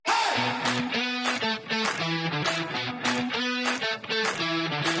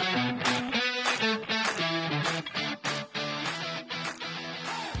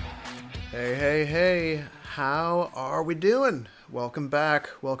Hey, how are we doing? Welcome back.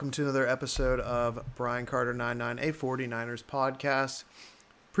 Welcome to another episode of Brian Carter 99, a 49ers podcast.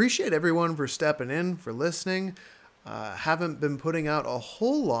 Appreciate everyone for stepping in, for listening. Haven't been putting out a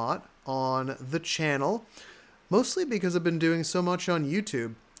whole lot on the channel, mostly because I've been doing so much on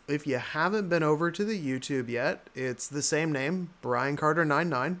YouTube. If you haven't been over to the YouTube yet, it's the same name, Brian Carter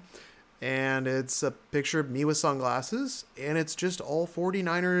 99. And it's a picture of me with sunglasses, and it's just all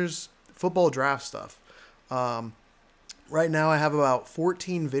 49ers football draft stuff. Right now I have about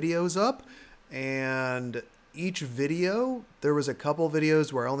 14 videos up, and each video, there was a couple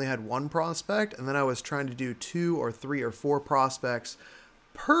videos where I only had one prospect, and then I was trying to do 2 or 3 or 4 prospects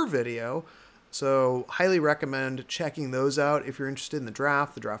per video. So highly recommend checking those out if you're interested in the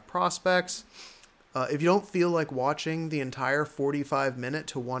draft prospects. If you don't feel like watching the entire 45-minute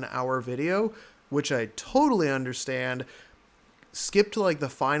to 1 hour video, which I totally understand, skip to like the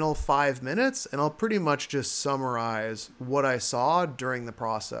final 5 minutes and I'll pretty much just summarize what I saw during the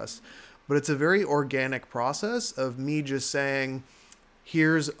process. But it's a very organic process of me just saying,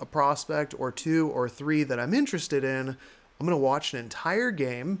 here's a prospect or 2 or 3 that I'm interested in. I'm going to watch an entire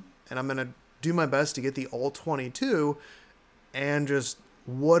game and I'm going to do my best to get the all 22 and just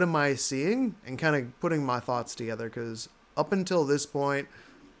what am I seeing and kind of putting my thoughts together, because up until this point,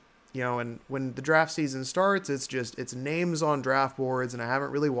 you know, and when the draft season starts, it's names on draft boards and I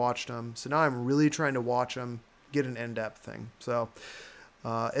haven't really watched them. So now I'm really trying to watch them, get an in-depth thing. So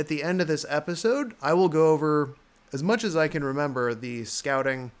at the end of this episode, I will go over as much as I can remember the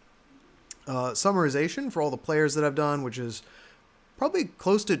scouting summarization for all the players that I've done, which is probably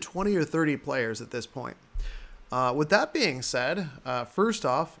close to 20 or 30 players at this point. With that being said, first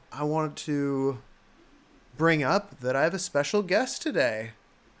off, I wanted to bring up that I have a special guest today.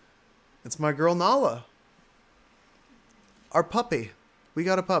 It's my girl Nala. Our puppy. We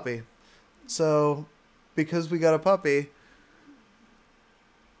got a puppy. So, because we got a puppy,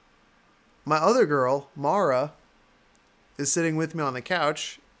 my other girl, Mara, is sitting with me on the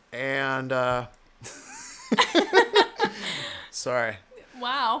couch, and sorry.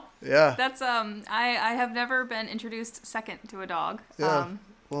 Wow. Yeah. That's I have never been introduced second to a dog. Yeah.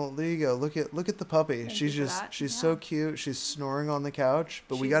 Well, there you go. Look at the puppy. She's so cute. She's snoring on the couch,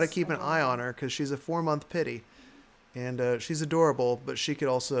 but we got to keep an eye on her because she's a 4-month pitty, and she's adorable. But she could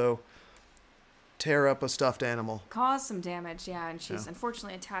also tear up a stuffed animal, cause some damage. Yeah, and she's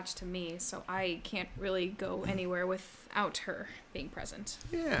unfortunately attached to me, so I can't really go anywhere without her being present.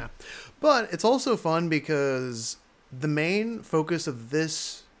 Yeah, but it's also fun because the main focus of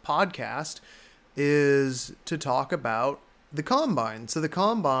this podcast is to talk about the Combine. So the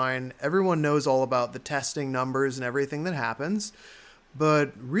Combine, everyone knows all about the testing numbers and everything that happens,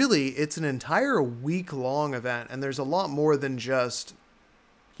 but really it's an entire week-long event, and there's a lot more than just,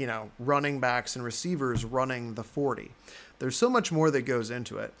 you know, running backs and receivers running the 40. There's so much more that goes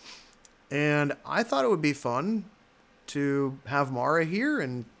into it. And I thought it would be fun to have Mara here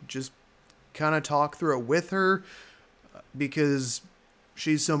and just kind of talk through it with her, because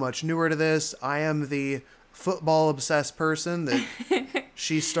she's so much newer to this. I am the football obsessed person that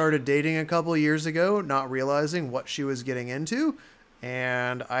she started dating a couple of years ago, not realizing what she was getting into.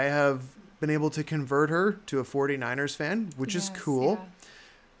 And I have been able to convert her to a 49ers fan, which is cool.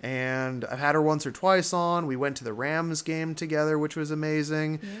 Yeah. And I've had her once or twice on. We went to the Rams game together, which was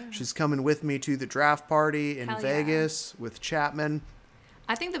amazing. Yeah. She's coming with me to the draft party in Vegas with Chapman.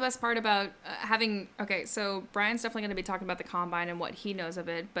 I think the best part about so Brian's definitely going to be talking about the Combine and what he knows of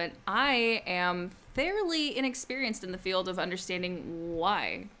it, but I am fairly inexperienced in the field of understanding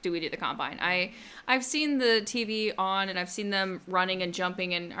why do we do the Combine. I've seen the TV on and I've seen them running and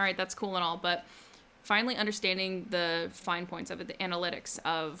jumping, and all right, that's cool and all, but finally understanding the fine points of it, the analytics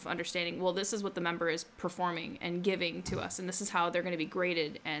of understanding, well, this is what the member is performing and giving to us, and this is how they're going to be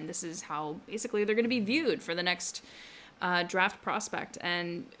graded, and this is how basically they're going to be viewed for the next draft prospect,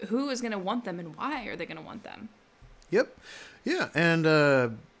 and who is going to want them and why are they going to want them. Yep. Yeah. And,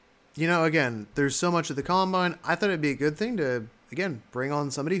 you know, again, there's so much of the Combine. I thought it'd be a good thing to, again, bring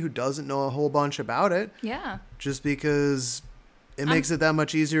on somebody who doesn't know a whole bunch about it. Yeah. Just because it makes it that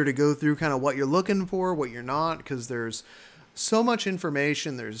much easier to go through kind of what you're looking for, what you're not, because there's so much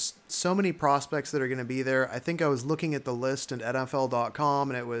information. There's so many prospects that are going to be there. I think I was looking at the list at NFL.com,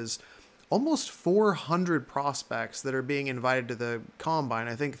 and it was almost 400 prospects that are being invited to the Combine.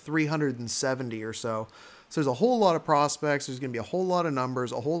 I think 370 or so. So there's a whole lot of prospects. There's going to be a whole lot of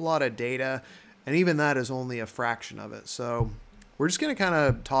numbers, a whole lot of data, and even that is only a fraction of it. So we're just going to kind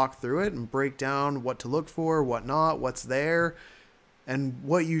of talk through it and break down what to look for, what not, what's there, and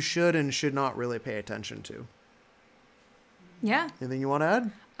what you should and should not really pay attention to. Yeah. Anything you want to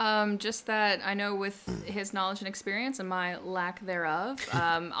add? Just that I know with his knowledge and experience and my lack thereof,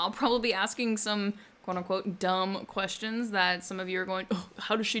 I'll probably be asking some quote unquote dumb questions that some of you are going, oh,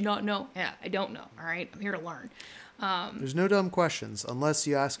 how does she not know? Yeah, I don't know. All right, I'm here to learn. There's no dumb questions unless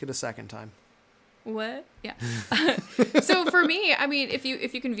you ask it a second time. What? Yeah. So for me, I mean, if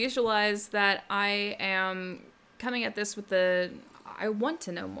you can visualize that I am coming at this with I want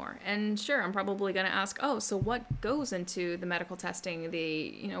to know more. And sure, I'm probably going to ask, oh, so what goes into the medical testing?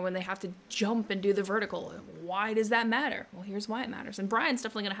 When they have to jump and do the vertical, why does that matter? Well, here's why it matters. And Brian's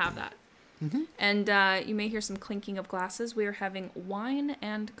definitely going to have that. Mm-hmm. And you may hear some clinking of glasses. We are having wine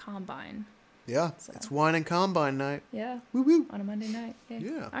and combine. Yeah, so. It's wine and combine night. Yeah. Woo-woo. On a Monday night.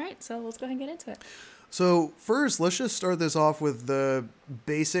 Yeah. All right, so let's go ahead and get into it. So first, let's just start this off with the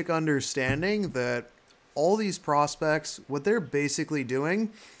basic understanding that all these prospects, what they're basically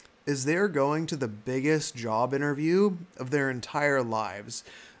doing is they're going to the biggest job interview of their entire lives.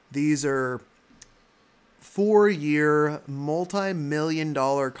 These are 4-year,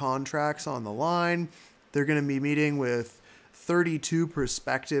 multi-million-dollar contracts on the line. They're going to be meeting with 32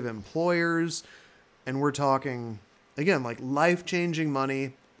 prospective employers, and we're talking, again, like life-changing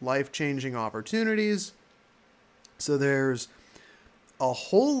money, life-changing opportunities. So there's a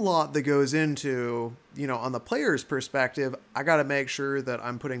whole lot that goes into, on the player's perspective, I got to make sure that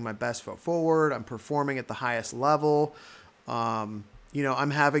I'm putting my best foot forward. I'm performing at the highest level. I'm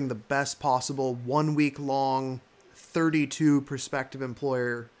having the best possible 1 week long 32 prospective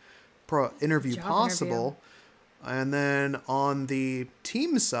employer interview possible. And then on the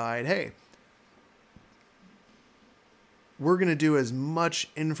team side, hey, we're going to do as much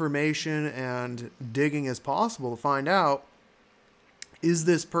information and digging as possible to find out, is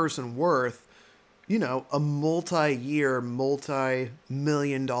this person worth, a multi-year,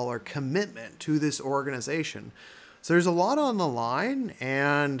 multi-million-dollar commitment to this organization? So there's a lot on the line,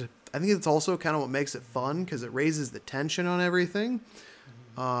 and I think it's also kind of what makes it fun because it raises the tension on everything.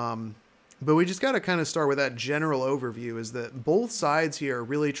 But we just got to kind of start with that general overview, is that both sides here are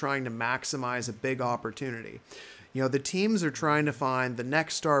really trying to maximize a big opportunity. The teams are trying to find the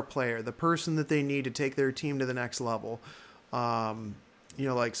next star player, the person that they need to take their team to the next level.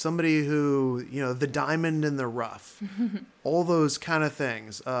 Like somebody who, the diamond in the rough, all those kind of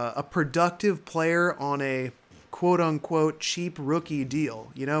things. A productive player on a quote unquote cheap rookie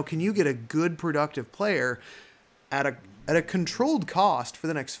deal. Can you get a good productive player at a controlled cost for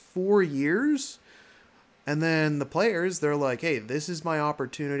the next 4 years? And then the players, they're like, hey, this is my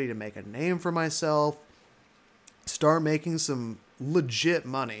opportunity to make a name for myself, start making some legit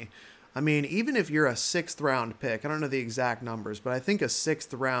money. I mean, even if you're a 6th round pick, I don't know the exact numbers, but I think a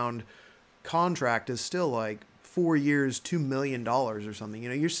 6th round contract is still like 4 years, $2 million or something.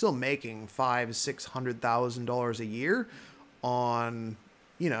 You're still making $500,000-$600,000 a year on,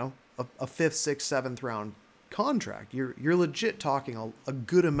 a 5th, 6th, 7th round contract. You're legit talking a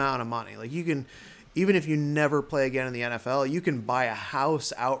good amount of money. Like you can, even if you never play again in the NFL, you can buy a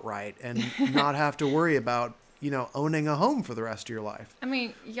house outright and not have to worry about owning a home for the rest of your life. I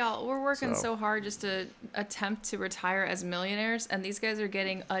mean, y'all, we're working so hard just to attempt to retire as millionaires, and these guys are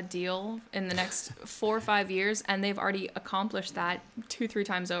getting a deal in the next 4 or 5 years, and they've already accomplished that 2-3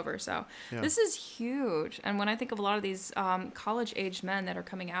 times over. So This is huge. And when I think of a lot of these college-age men that are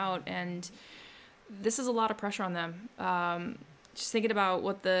coming out, and this is a lot of pressure on them. Just thinking about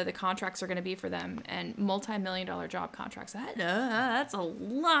what the contracts are going to be for them, and multi-million-dollar job contracts. That's a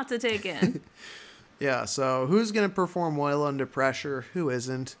lot to take in. Yeah, so who's going to perform well under pressure? Who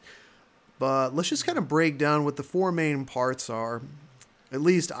isn't? But let's just kind of break down what the 4 main parts are. At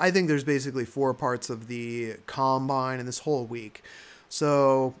least I think there's basically 4 parts of the combine in this whole week.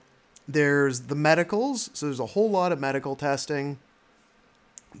 So there's the medicals. So there's a whole lot of medical testing.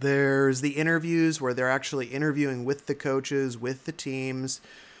 There's the interviews where they're actually interviewing with the coaches, with the teams.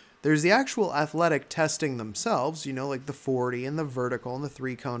 There's the actual athletic testing themselves, like the 40 and the vertical and the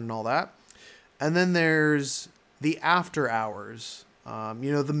 3-cone and all that. And then there's the after hours,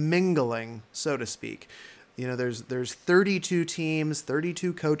 the mingling, so to speak. There's 32 teams,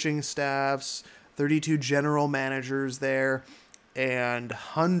 32 coaching staffs, 32 general managers there, and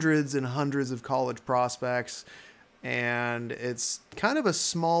hundreds of college prospects. And it's kind of a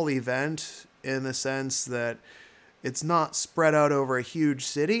small event in the sense that it's not spread out over a huge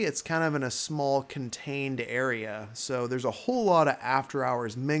city. It's kind of in a small contained area. So there's a whole lot of after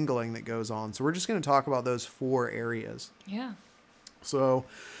hours mingling that goes on. So we're just going to talk about those 4 areas. Yeah. So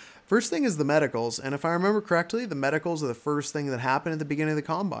first thing is the medicals. And if I remember correctly, the medicals are the first thing that happened at the beginning of the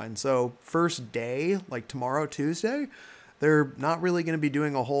combine. So first day, like tomorrow, Tuesday, they're not really going to be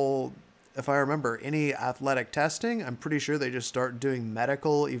doing a whole if I remember, any athletic testing, I'm pretty sure they just start doing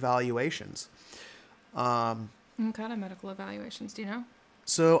medical evaluations. What kind of medical evaluations, do you know?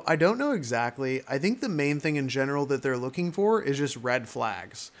 So I don't know exactly. I think the main thing in general that they're looking for is just red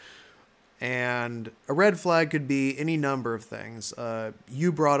flags. And a red flag could be any number of things.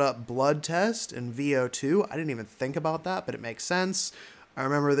 You brought up blood test and VO2. I didn't even think about that, but it makes sense. I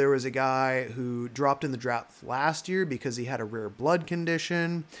remember there was a guy who dropped in the draft last year because he had a rare blood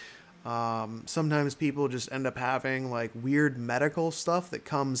condition. Sometimes people just end up having like weird medical stuff that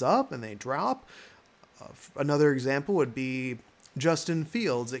comes up and they drop. Another example would be Justin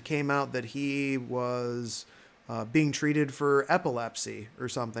Fields. It came out that he was being treated for epilepsy or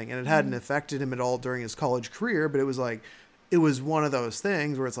something, and it hadn't affected him at all during his college career, but it was one of those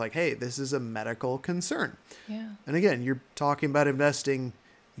things where it's like, hey, this is a medical concern. Yeah. And again, you're talking about investing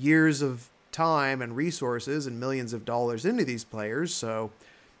years of time and resources and millions of dollars into these players, so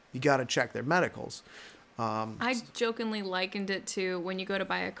you got to check their medicals. I jokingly likened it to when you go to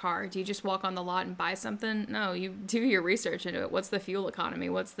buy a car. Do you just walk on the lot and buy something? No, you do your research into it. What's the fuel economy?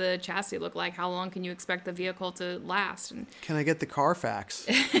 What's the chassis look like? How long can you expect the vehicle to last? And Can I get the Carfax?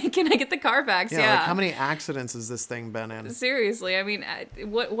 can I get the Carfax? Yeah. Like how many accidents has this thing been in? Seriously, I mean,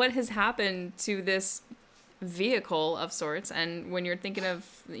 what has happened to this vehicle of sorts? And when you're thinking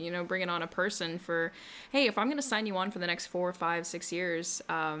of, bringing on a person for, hey, if I'm going to sign you on for the next 4, 5, 6 years,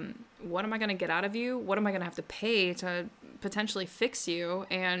 what am I going to get out of you? What am I going to have to pay to potentially fix you?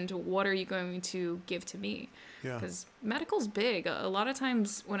 And what are you going to give to me? Yeah. Because medical's big. A lot of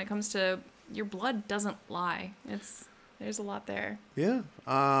times when it comes to your blood doesn't lie. There's a lot there. Yeah.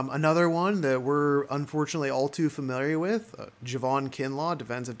 Another one that we're unfortunately all too familiar with, Javon Kinlaw,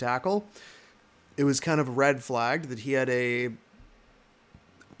 defensive tackle. It was kind of red flagged that he had a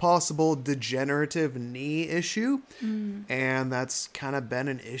possible degenerative knee issue, and that's kind of been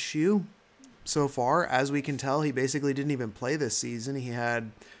an issue so far. As we can tell, he basically didn't even play this season. He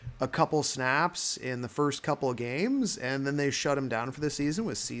had a couple snaps in the first couple of games, and then they shut him down for the season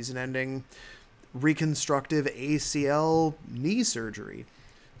with season-ending reconstructive ACL knee surgery.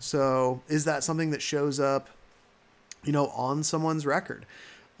 So is that something that shows up, on someone's record?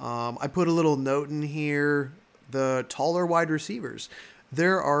 I put a little note in here, the taller wide receivers.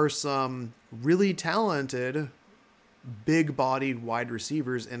 There are some really talented, big-bodied wide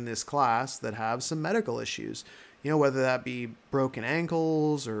receivers in this class that have some medical issues. Whether that be broken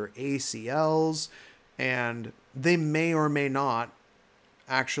ankles or ACLs, and they may or may not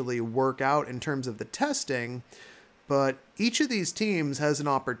actually work out in terms of the testing, but each of these teams has an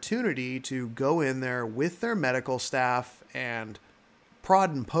opportunity to go in there with their medical staff and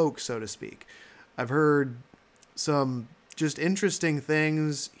prod and poke, so to speak. I've heard some just interesting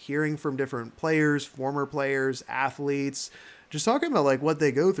things, hearing from different players, former players, athletes, just talking about like what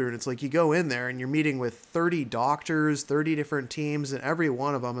they go through. And it's like you go in there and you're meeting with 30 doctors, 30 different teams, and every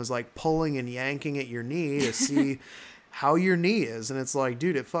one of them is like pulling and yanking at your knee to see how your knee is. And it's like,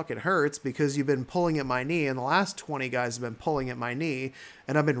 dude, it fucking hurts because you've been pulling at my knee, and the last 20 guys have been pulling at my knee,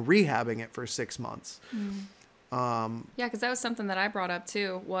 and I've been rehabbing it for 6 months. Yeah, because that was something that I brought up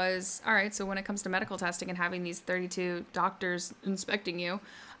too, was, all right, so when it comes to medical testing and having these 32 doctors inspecting you,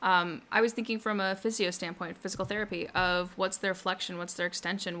 I was thinking from a physio standpoint, physical therapy, of what's their flexion, what's their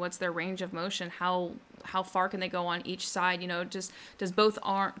extension, what's their range of motion, how far can they go on each side,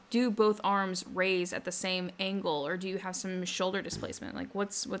 do both arms raise at the same angle, or do you have some shoulder displacement? Like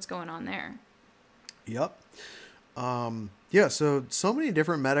what's going on there? Yep. Yeah, so many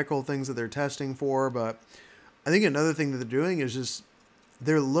different medical things that they're testing for, but I think another thing that they're doing is just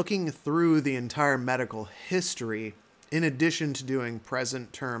they're looking through the entire medical history in addition to doing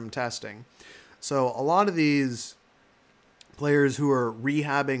present term testing. So a lot of these players who are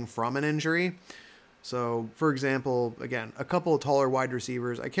rehabbing from an injury, so for example, again, a couple of taller wide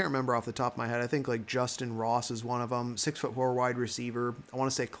receivers, I can't remember off the top of my head. I think like Justin Ross is one of them, 6'4" wide receiver. I want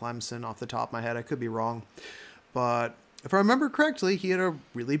to say Clemson off the top of my head. I could be wrong. But if I remember correctly, he had a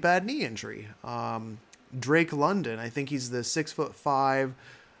really bad knee injury. Drake London, I think he's the 6'5"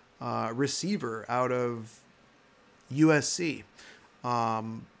 receiver out of USC.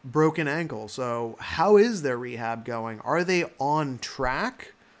 Broken ankle. So how is their rehab going? Are they on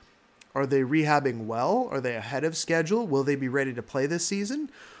track? Are they rehabbing well? Are they ahead of schedule? Will they be ready to play this season?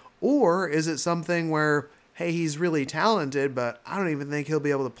 Or is it something where, hey, he's really talented, but I don't even think he'll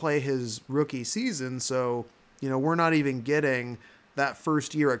be able to play his rookie season. So, we're not even getting that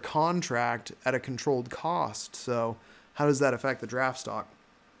first year of contract at a controlled cost. So how does that affect the draft stock?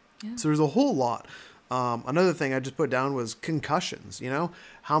 Yeah. So there's a whole lot. Another thing I just put down was concussions.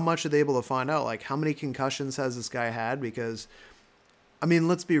 How much are they able to find out? Like, how many concussions has this guy had? Because I mean,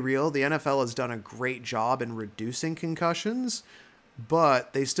 let's be real. The NFL has done a great job in reducing concussions,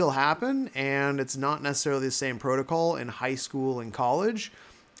 but they still happen, and it's not necessarily the same protocol in high school and college.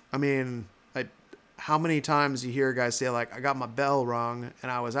 I mean, how many times you hear guys say, like, I got my bell rung,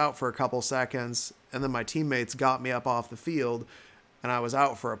 and I was out for a couple seconds, and then my teammates got me up off the field, and I was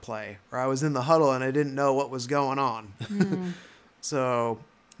out for a play. Or I was in the huddle, and I didn't know what was going on. So,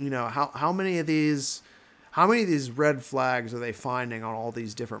 how many of these red flags are they finding on all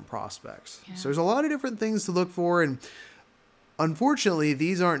these different prospects? Yeah. So there's a lot of different things to look for, and unfortunately,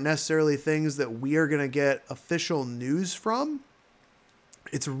 these aren't necessarily things that we are going to get official news from.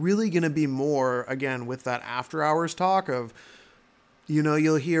 It's really going to be more, again, with that after hours talk of,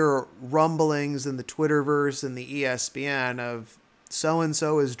 you'll hear rumblings in the Twitterverse and the ESPN of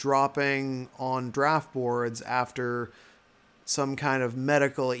so-and-so is dropping on draft boards after some kind of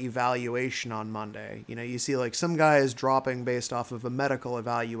medical evaluation on Monday. You see like some guy is dropping based off of a medical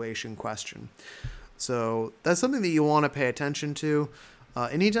evaluation question. So that's something that you want to pay attention to.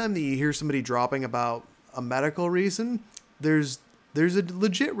 Anytime that you hear somebody dropping about a medical reason, there's a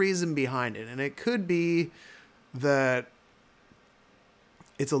legit reason behind it. And it could be that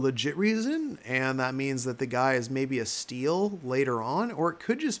it's a legit reason, and that means that the guy is maybe a steal later on, or it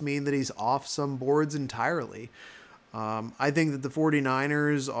could just mean that he's off some boards entirely. I think that the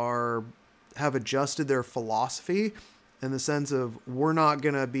 49ers have adjusted their philosophy in the sense of we're not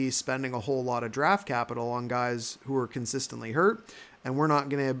going to be spending a whole lot of draft capital on guys who are consistently hurt, and we're not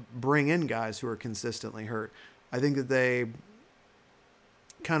going to bring in guys who are consistently hurt. I think that they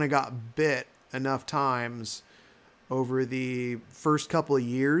kind of got bit enough times over the first couple of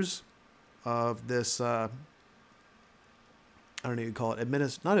years of this, I don't know what you call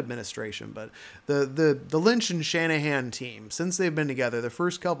it, not administration, but the Lynch and Shanahan team. Since they've been together, the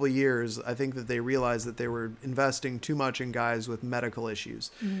first couple of years, I think that they realized that they were investing too much in guys with medical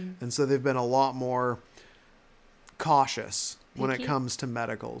issues. And so they've been a lot more cautious when it comes to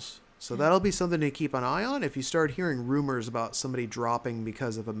medicals. So that'll be something to keep an eye on if you start hearing rumors about somebody dropping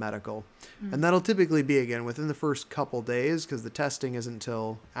because of a medical. And that'll typically be, again, within the first couple days because the testing isn't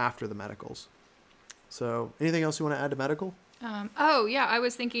until after the medicals. So anything else you want to add to medical? I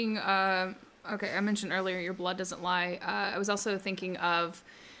was thinking, I mentioned earlier your blood doesn't lie. I was also thinking of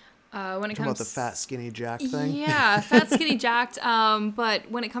when it comes about the fat, skinny, jacked thing. Yeah, fat, skinny, jacked.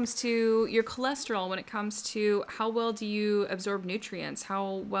 But when it comes to your cholesterol, when it comes to how well do you absorb nutrients,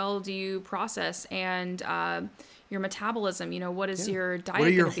 how well do you process, and your metabolism, what is your diet? What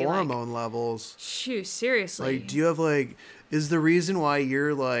are your hormone levels? Shoot, seriously. Like, do you have is the reason why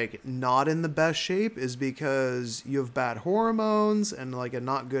you're not in the best shape is because you have bad hormones and a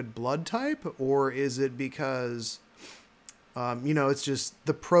not good blood type, or is it because it's just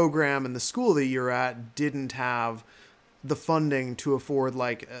the program and the school that you're at didn't have the funding to afford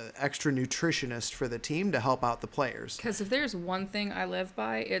extra nutritionist for the team to help out the players? Because if there's one thing I live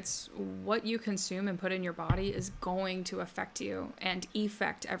by, it's what you consume and put in your body is going to affect you and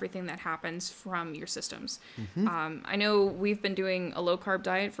affect everything that happens from your systems. I know we've been doing a low carb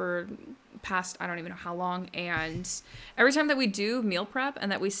diet for past I don't even know how long, and every time that we do meal prep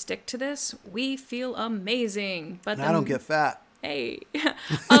and that we stick to this, we feel amazing. But I don't get fat. Hey,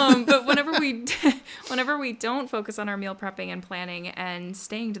 but whenever we don't focus on our meal prepping and planning and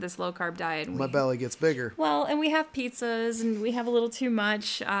staying to this low carb diet, my belly gets bigger. Well, and we have pizzas and we have a little too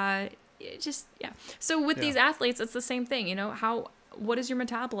much. So with these athletes, it's the same thing. What is your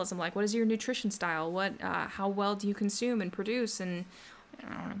metabolism like? What is your nutrition style? How well do you consume and produce and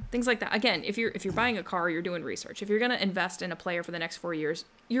I don't know, things like that. Again, if you're buying a car, you're doing research. If you're going to invest in a player for the next 4 years,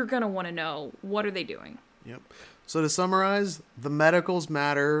 you're going to want to know what are they doing. Yep. So to summarize, the medicals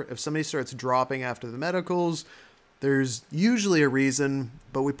matter. If somebody starts dropping after the medicals, there's usually a reason,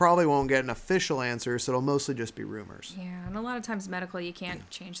 but we probably won't get an official answer, so it'll mostly just be rumors. Yeah, and a lot of times medical, you can't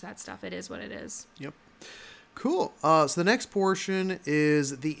change that stuff. It is what it is. Yep. Cool. So the next portion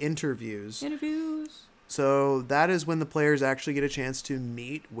is the interviews. So that is when the players actually get a chance to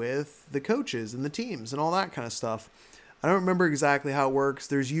meet with the coaches and the teams and all that kind of stuff. I don't remember exactly how it works.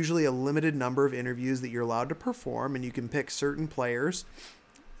 There's usually a limited number of interviews that you're allowed to perform, and you can pick certain players.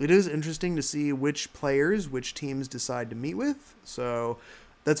 It is interesting to see which teams decide to meet with. So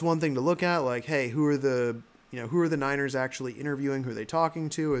that's one thing to look at. Hey, who are the Niners actually interviewing? Who are they talking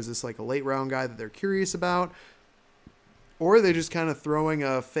to? Is this a late round guy that they're curious about? Or are they just kind of throwing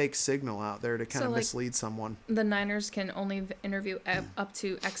a fake signal out there to kind of mislead someone? The Niners can only interview up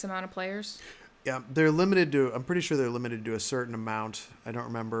to X amount of players? Yeah, they're limited to. I'm pretty sure they're limited to a certain amount. I don't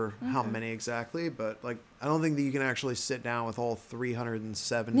remember how many exactly, but like I don't think that you can actually sit down with all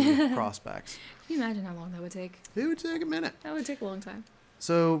 370 prospects. Can you imagine how long that would take? It would take a minute. That would take a long time.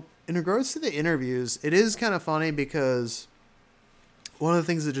 So, in regards to the interviews, it is kind of funny because one of the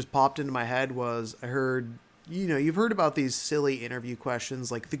things that just popped into my head was I heard, you've heard about these silly interview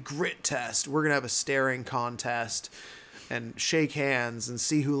questions like the grit test. We're going to have a staring contest and shake hands and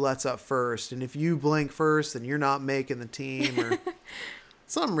see who lets up first. And if you blink first, then you're not making the team or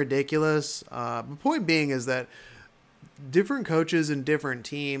something ridiculous. The point being is that different coaches and different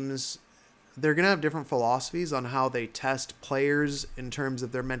teams, they're going to have different philosophies on how they test players in terms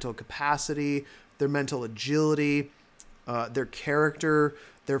of their mental capacity, their mental agility, their character,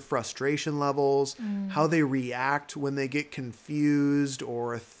 their frustration levels, how they react when they get confused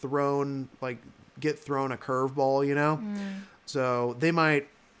or get thrown a curveball, So they might,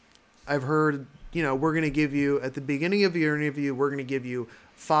 I've heard, we're going to give you, at the beginning of your interview, we're going to give you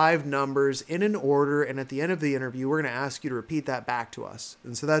 5 numbers in an order, and at the end of the interview, we're going to ask you to repeat that back to us.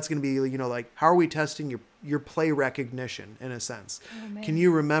 And so that's going to be, how are we testing your play recognition, in a sense? Oh, can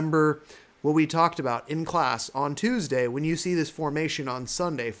you remember what we talked about in class on Tuesday when you see this formation on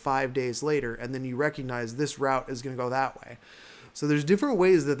Sunday 5 days later, and then you recognize this route is going to go that way? So there's different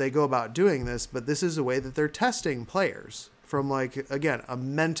ways that they go about doing this, but this is a way that they're testing players from, again, a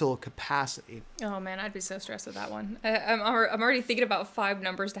mental capacity. Oh, man, I'd be so stressed with that one. I'm already thinking about 5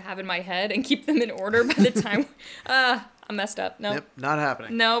 numbers to have in my head and keep them in order by the time I'm messed up. Nope. Yep, not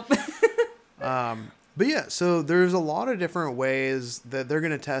happening. Nope. But yeah, so there's a lot of different ways that they're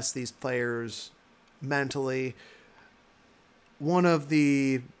going to test these players mentally. One of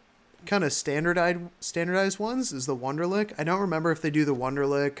the kind of standardized ones is the Wonderlic. I don't remember if they do the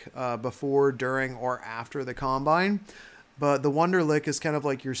Wonderlic before, during, or after the combine, but the Wonderlic is kind of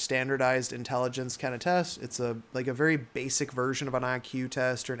like your standardized intelligence kind of test. It's a very basic version of an IQ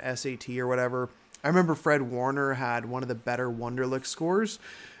test or an SAT or whatever. I remember Fred Warner had one of the better Wonderlic scores,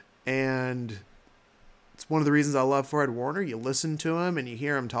 and it's one of the reasons I love Fred Warner. You listen to him and you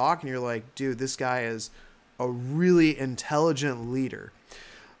hear him talk and you're like, dude, this guy is a really intelligent leader.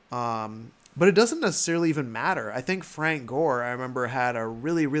 But it doesn't necessarily even matter. I think Frank Gore, I remember, had a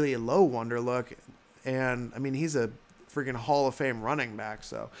really, really low Wonderlic, and I mean, he's a freaking Hall of Fame running back,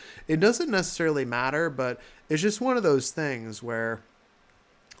 so it doesn't necessarily matter, but it's just one of those things where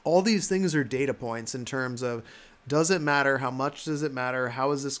all these things are data points in terms of, does it matter? How much does it matter?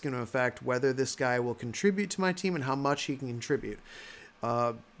 How is this going to affect whether this guy will contribute to my team and how much he can contribute?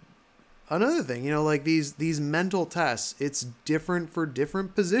 Another thing, these mental tests, it's different for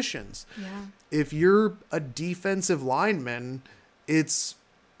different positions. Yeah. If you're a defensive lineman, it's,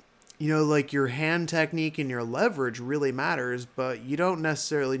 your hand technique and your leverage really matters, but you don't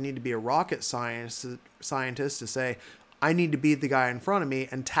necessarily need to be a rocket scientist to say, I need to beat the guy in front of me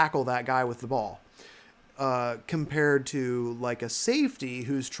and tackle that guy with the ball. Compared to a safety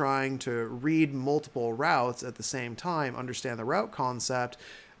who's trying to read multiple routes at the same time, understand the route concept,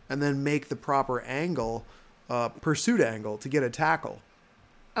 and then make the proper pursuit angle to get a tackle.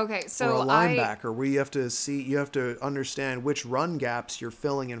 Okay, so or a linebacker where you have to understand which run gaps you're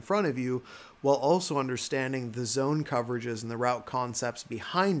filling in front of you while also understanding the zone coverages and the route concepts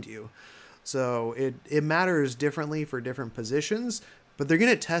behind you. So it matters differently for different positions, but they're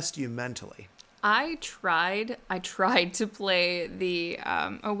going to test you mentally. I tried to play the,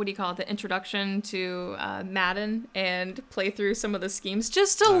 the introduction to Madden and play through some of the schemes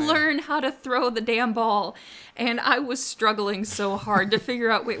just to learn how to throw the damn ball. And I was struggling so hard to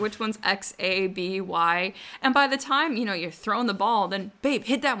figure out, which one's X, A, B, Y. And by the time, you're throwing the ball, then, babe,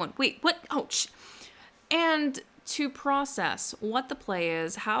 hit that one. Wait, what? Ouch. And to process what the play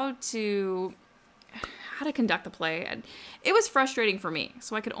is, how to conduct the play. And it was frustrating for me.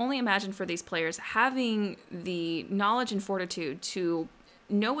 So I could only imagine for these players having the knowledge and fortitude to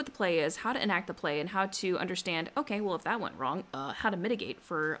know what the play is, how to enact the play, and how to understand, okay, well, if that went wrong, how to mitigate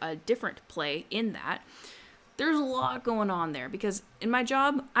for a different play in that. There's a lot going on there because in my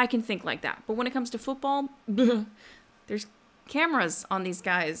job, I can think like that. But when it comes to football, there's cameras on these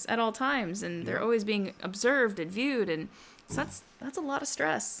guys at all times, and they're always being observed and viewed. And so that's a lot of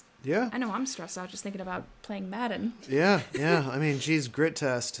stress. Yeah. I know I'm stressed out just thinking about playing Madden. Yeah. I mean, geez, grit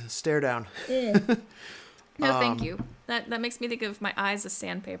test, stare down. Yeah. No, thank you. That makes me think of my eyes as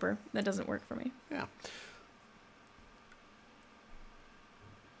sandpaper. That doesn't work for me. Yeah.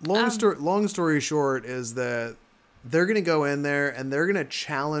 Long story short is that they're going to go in there and they're going to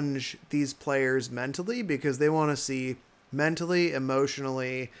challenge these players mentally because they want to see mentally,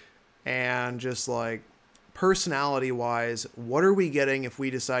 emotionally, and just personality wise, what are we getting if we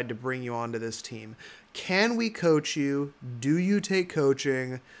decide to bring you onto this team? Can we coach you? Do you take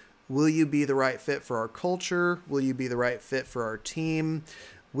coaching? Will you be the right fit for our culture? Will you be the right fit for our team?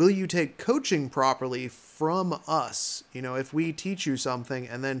 Will you take coaching properly from us? You know, if we teach you something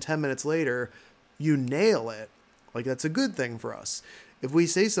and then 10 minutes later you nail it, like that's a good thing for us. If we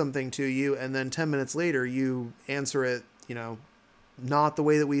say something to you and then 10 minutes later you answer it, you know, not the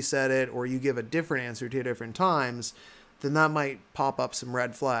way that we said it, or you give a different answer 2 different times, then that might pop up some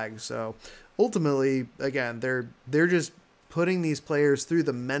red flags. So ultimately, again, they're just putting these players through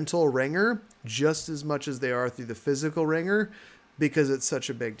the mental ringer just as much as they are through the physical ringer, because it's such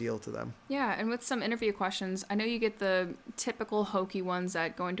a big deal to them. Yeah, and with some interview questions, I know you get the typical hokey ones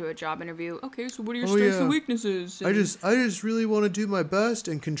that go into a job interview. Okay, so what are your strengths and weaknesses? And I just really want to do my best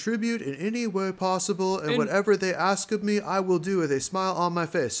and contribute in any way possible, and whatever they ask of me, I will do with a smile on my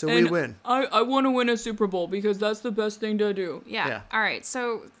face, so we win. I want to win a Super Bowl because that's the best thing to do. Yeah. Yeah. All right,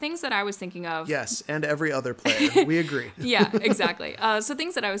 so things that I was thinking of. Yes, and every other player. We agree. Yeah, exactly. So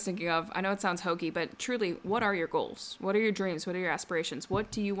things that I was thinking of, I know it sounds hokey, but truly, what are your goals? What are your dreams? What are your aspirations?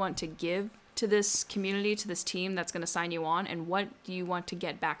 What do you want to give to this community, to this team that's going to sign you on, and what do you want to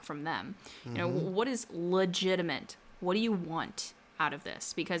get back from them? You know, what is legitimate? What do you want out of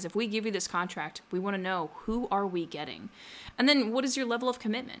this? Because if we give you this contract, we want to know, who are we getting? And then what is your level of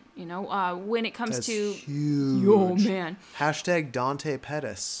commitment? You know, when it comes That's to huge. Oh man. Hashtag Dante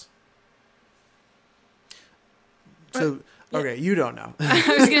Pettis. So, okay, you don't know.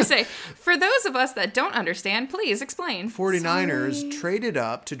 I was going to say, for those of us that don't understand, please explain. 49ers Sorry. traded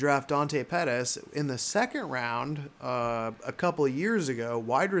up to draft Dante Pettis in the second round a couple of years ago.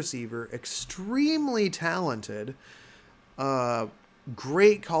 Wide receiver, extremely talented,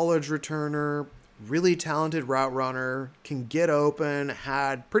 great college returner, really talented route runner, can get open,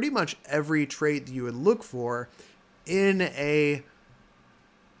 had pretty much every trait that you would look for in a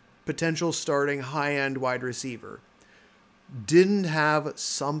potential starting high-end wide receiver. Didn't have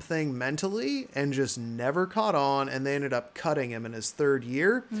something mentally and just never caught on, and they ended up cutting him in his third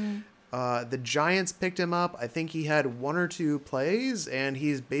year. The Giants picked him up. I think he had 1 or 2 plays, and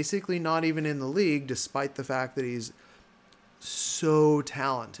he's basically not even in the league, despite the fact that he's so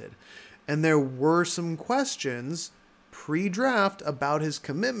talented. And there were some questions pre-draft about his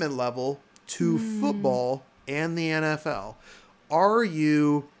commitment level to football and the NFL. Are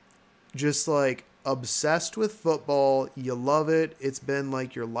you just like obsessed with football? You love it. It's been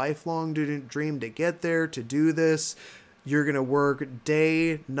like your lifelong dream to get there, to do this. You're going to work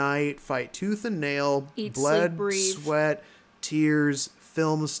day, night, fight tooth and nail, Eat, blood, sleep, breathe. sweat, tears,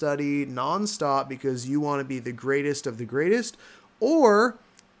 film study, nonstop because you want to be the greatest of the greatest? Or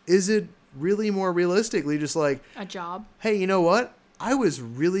is it really more realistically just like, A job. hey, you know what? I was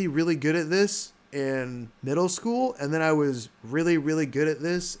really, really good at this in middle school, and then I was really, really good at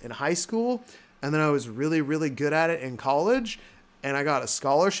this in high school, and then I was really, really good at it in college, and I got a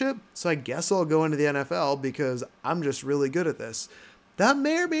scholarship, so I guess I'll go into the NFL because I'm just really good at this. That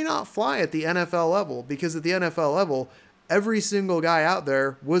may or may not fly at the NFL level, because at the NFL level, every single guy out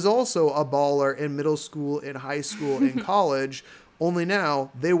there was also a baller in middle school, in high school, in college, only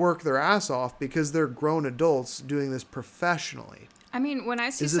now they work their ass off because they're grown adults doing this professionally. I mean, when I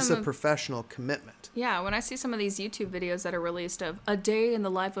see Is this a professional commitment? Yeah, when I see some of these YouTube videos that are released of a day in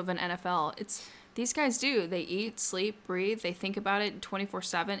the life of an NFL, it's these guys do. They eat, sleep, breathe. They think about it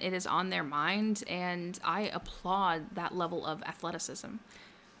 24/7. It is on their mind, and I applaud that level of athleticism.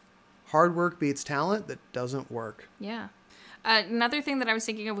 Hard work beats talent. That doesn't work. Yeah. Another thing that I was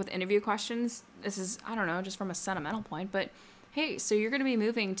thinking of with interview questions, this is, I don't know, just from a sentimental point, but hey, so you're going to be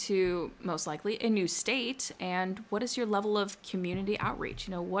moving to, most likely, a new state, and what is your level of community outreach?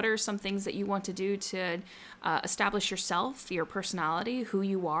 You know, what are some things that you want to do to establish yourself, your personality, who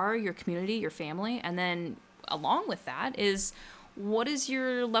you are, your community, your family, and then along with that is, what is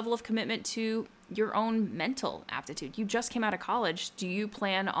your level of commitment to your own mental aptitude? You just came out of college. Do you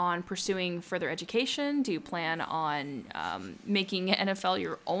plan on pursuing further education? Do you plan on making NFL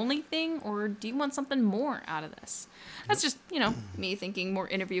your only thing? Or do you want something more out of this? That's just, you know, me thinking more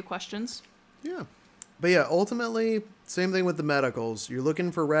interview questions. Yeah. But yeah, ultimately, same thing with the medicals. You're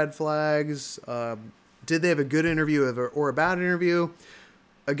looking for red flags. Did they have a good interview or a bad interview?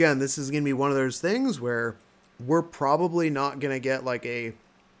 Again, this is going to be one of those things where we're probably not going to get like a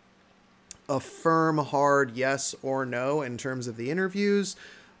firm, hard yes or no in terms of the interviews.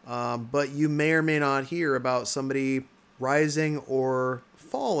 But you may or may not hear about somebody rising or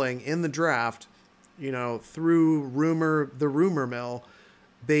falling in the draft, you know, through the rumor mill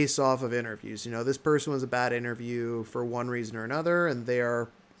based off of interviews. You know, this person was a bad interview for one reason or another, and they are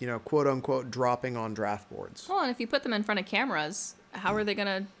quote unquote, dropping on draft boards. Well, and if you put them in front of cameras, how are they going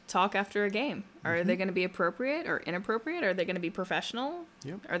to talk after a game? Are they going to be appropriate or inappropriate? Are they going to be professional?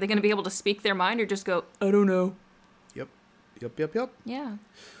 Yep. Are they going to be able to speak their mind or just go, I don't know? Yep. Yeah.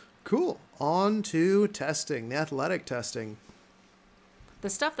 Cool. On to testing, the athletic testing. The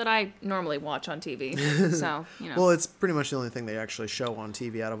stuff that I normally watch on TV. So, Well, it's pretty much the only thing they actually show on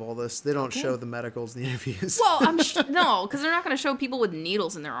TV out of all this. They don't show the medicals and the interviews. Well, no, because they're not going to show people with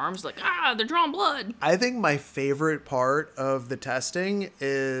needles in their arms like, they're drawing blood. I think my favorite part of the testing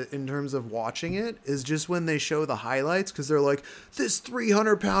is, in terms of watching it, is just when they show the highlights, because they're like, this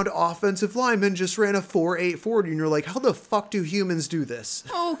 300-pound offensive lineman just ran a 4.8 40, and you're like, how the fuck do humans do this?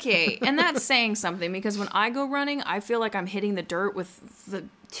 Okay, and that's saying something, because when I go running, I feel like I'm hitting the dirt with the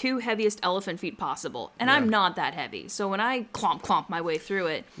 2 heaviest elephant feet possible, and I'm not that heavy. So when I clomp my way through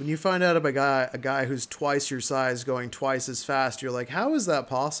it, when you find out about a guy who's twice your size going twice as fast, you're like, how is that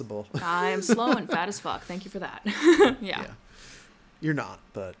possible? I am slow and fat as fuck. Thank you for that. Yeah. You're not,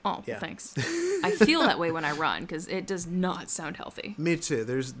 but Oh, yeah. thanks. I feel that way when I run because it does not sound healthy. Me too.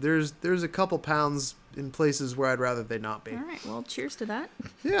 There's a couple pounds in places where I'd rather they not be. All right. Well, cheers to that.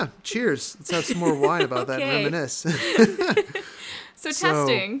 Yeah. Cheers. Let's have some more wine about that and Okay. reminisce. So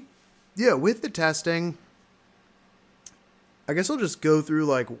testing. Yeah, with the testing, I guess I'll just go through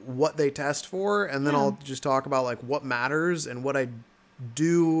like what they test for, and then I'll just talk about like what matters and what I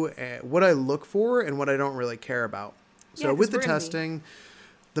do, what I look for, and what I don't really care about. So 'cause with the we're gonna be- testing,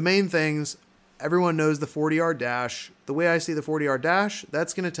 the main things, everyone knows the 40-yard dash. The way I see the 40-yard dash,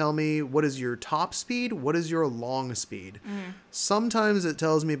 that's going to tell me what is your top speed, what is your long speed. Sometimes it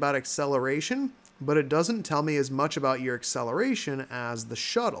tells me about acceleration, but it doesn't tell me as much about your acceleration as the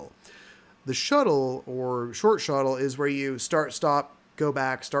shuttle. The shuttle, or short shuttle, is where you start, stop, go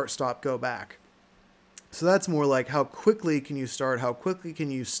back, start, stop, go back. So that's more like how quickly can you start, how quickly can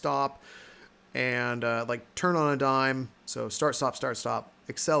you stop, and like turn on a dime. So start, stop,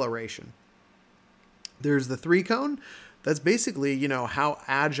 acceleration. There's the 3-cone. That's basically, how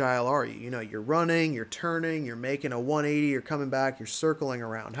agile are you? You're running, you're turning, you're making a 180, you're coming back, you're circling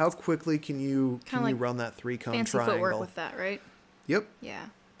around. How quickly can you like run that 3-cone Fancy triangle? footwork with that, right? Yep. Yeah.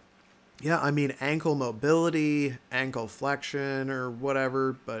 Yeah, I mean ankle mobility, ankle flexion or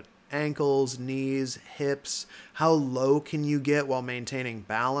whatever, but ankles, knees, hips, how low can you get while maintaining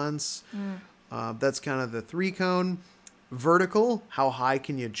balance? That's kind of the 3-cone. Vertical, how high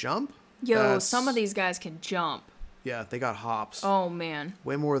can you jump? Some of these guys can jump. Yeah, they got hops. Oh, man.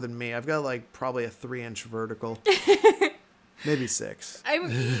 Way more than me. I've got like probably a 3-inch vertical. Maybe 6.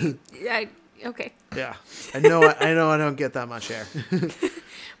 Okay. Yeah. I know I don't get that much air.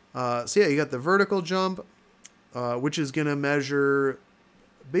 So yeah, you got the vertical jump, which is going to measure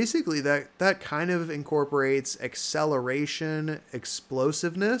basically that kind of incorporates acceleration,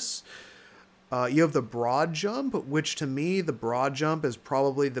 explosiveness. You have the broad jump, which to me, the broad jump is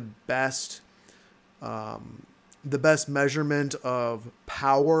probably the best measurement of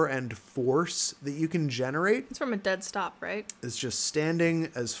power and force that you can generate. It's from a dead stop, right? It's just standing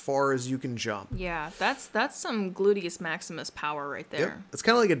as far as you can jump. Yeah, that's some gluteus maximus power right there. Yep. It's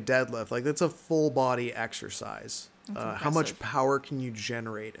kind of like a deadlift. Like that's a full body exercise. How much impressive. power can you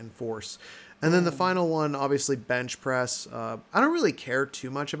generate and force? And then the final one, obviously bench press. I don't really care too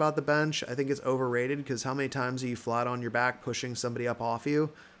much about the bench. I think it's overrated because how many times are you flat on your back pushing somebody up off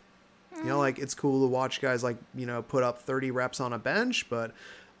you? Like it's cool to watch guys like, put up 30 reps on a bench, but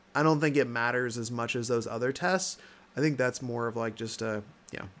I don't think it matters as much as those other tests. I think that's more of like just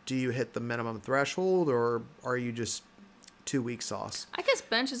do you hit the minimum threshold or are you just too weak sauce? I guess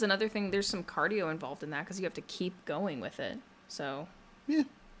bench is another thing. There's some cardio involved in that because you have to keep going with it. So, Yeah.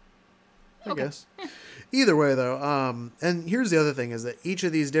 I Okay. guess. Either way, though, and here's the other thing is that each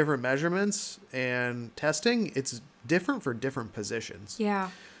of these different measurements and testing, it's different for different positions. yeah.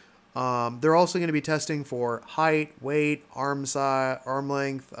 They're also going to be testing for height, weight, arm size, arm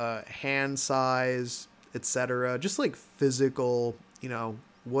length, hand size, etc. Just like physical,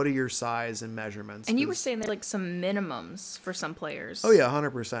 what are your size and measurements? And you were 'Cause- saying there's like some minimums for some players. Oh yeah,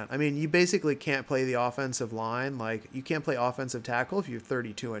 100%. I mean, you basically can't play the offensive line. Like, you can't play offensive tackle if you have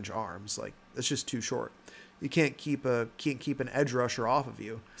 32-inch arms. Like, it's just too short. You can't keep an edge rusher off of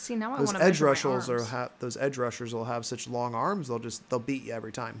you. See, now I Those want to edge measure my rushers arms. those edge rushers will have such long arms. They'll beat you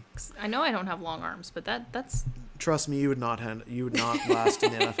every time. I know I don't have long arms, but that's Trust me, you would not last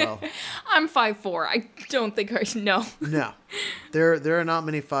in the NFL. I'm 5'4". I don't think I know. No, there are not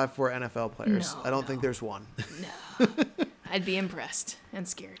many 5'4" NFL players. No, I don't think there's one. No. I'd be impressed and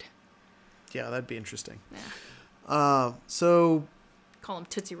scared. Yeah, that'd be interesting. Yeah. So Call him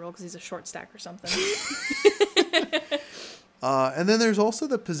Tootsie Roll because he's a short stack or something. And then there's also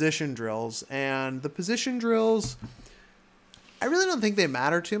the position drills. And the position drills, I really don't think they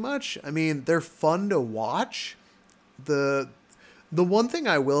matter too much. I mean, they're fun to watch. The one thing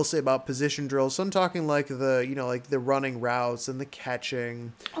I will say about position drills, so I'm talking like the running routes and the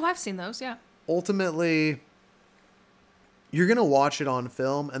catching. Oh, I've seen those, yeah. Ultimately, you're going to watch it on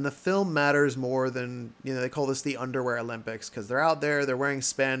film, and the film matters more than, they call this the underwear Olympics, because they're out there, they're wearing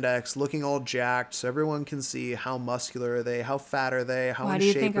spandex, looking all jacked, so everyone can see how muscular are they, how fat are they, how in shape are they. Why do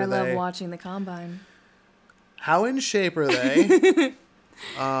you think I love watching the combine? How in shape are they?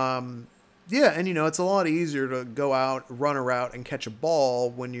 Yeah, and it's a lot easier to go out, run a route, and catch a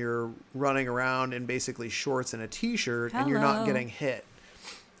ball when you're running around in basically shorts and a t-shirt, and you're not getting hit.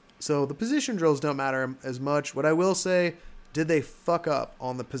 So the position drills don't matter as much. What I will say, did they fuck up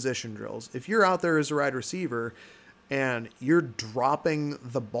on the position drills? If you're out there as a wide receiver and you're dropping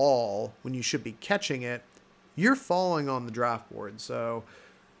the ball when you should be catching it, you're falling on the draft board. So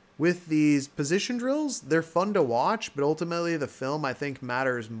with these position drills, they're fun to watch, but ultimately the film, I think,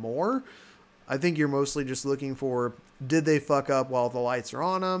 matters more. I think you're mostly just looking for, did they fuck up while the lights are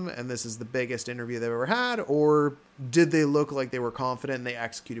on them and this is the biggest interview they've ever had, or did they look like they were confident and they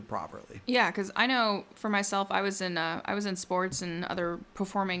executed properly? Yeah, because I know for myself, I was in sports and other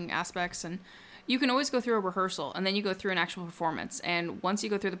performing aspects, and you can always go through a rehearsal and then you go through an actual performance. And once you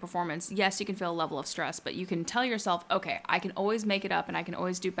go through the performance, yes, you can feel a level of stress, but you can tell yourself, okay, I can always make it up and I can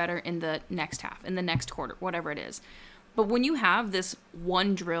always do better in the next half, in the next quarter, whatever it is. But when you have this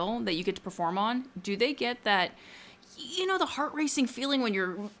one drill that you get to perform on, do they get that, the heart racing feeling when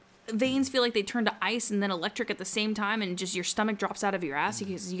your veins feel like they turn to ice and then electric at the same time and just your stomach drops out of your ass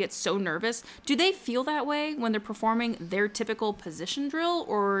because you get so nervous? Do they feel that way when they're performing their typical position drill,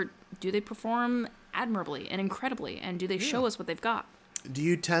 or do they perform admirably and incredibly, and do they show us what they've got? Do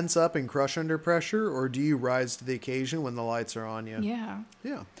you tense up and crush under pressure, or do you rise to the occasion when the lights are on you? Yeah.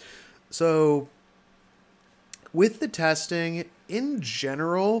 Yeah. So with the testing, in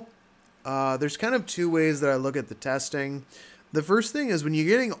general, there's kind of two ways that I look at the testing. The first thing is when you're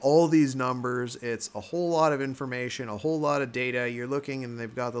getting all these numbers, it's a whole lot of information, a whole lot of data. You're looking and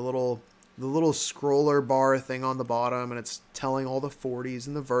they've got the little scroller bar thing on the bottom, and it's telling all the 40s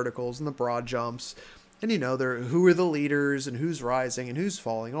and the verticals and the broad jumps. And who are the leaders and who's rising and who's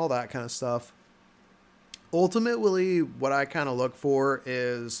falling, all that kind of stuff. Ultimately, what I kind of look for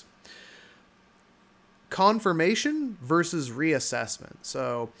is confirmation versus reassessment.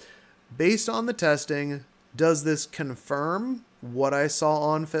 So based on the testing, does this confirm what I saw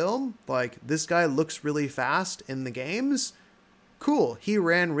on film? Like, this guy looks really fast in the games. Cool, he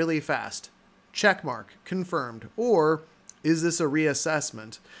ran really fast. Check mark, confirmed. Or is this a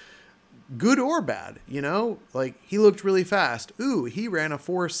reassessment? Good or bad, Like, he looked really fast. Ooh, he ran a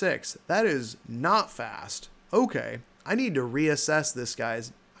 4.6. That is not fast. Okay, I need to reassess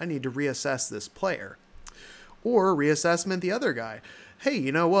this player. Or reassessment the other guy. Hey,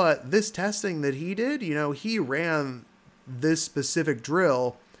 you know what? This testing that he did, he ran this specific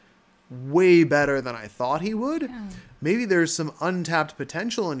drill way better than I thought he would. Yeah. Maybe there's some untapped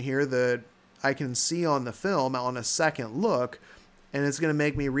potential in here that I can see on the film on a second look, and it's going to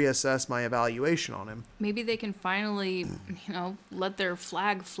make me reassess my evaluation on him. Maybe they can finally, let their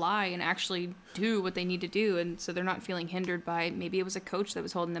flag fly and actually do what they need to do. And so they're not feeling hindered by, maybe it was a coach that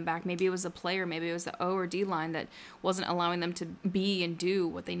was holding them back. Maybe it was a player. Maybe it was the O or D line that wasn't allowing them to be and do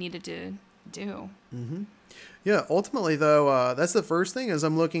what they needed to do. Mm-hmm. Yeah, ultimately, though, that's the first thing is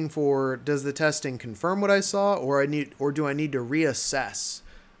I'm looking for, does the testing confirm what I saw, or do I need to reassess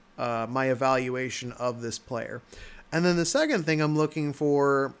my evaluation of this player? And then the second thing I'm looking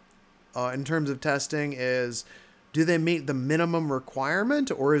for in terms of testing is, do they meet the minimum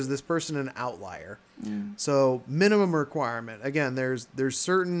requirement, or is this person an outlier? Mm. So minimum requirement, again, there's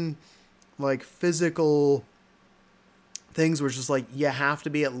certain like physical things where it's just like, you have to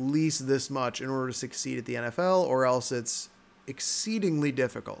be at least this much in order to succeed at the NFL, or else it's exceedingly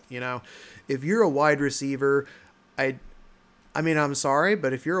difficult. If you're a wide receiver, I mean, I'm sorry,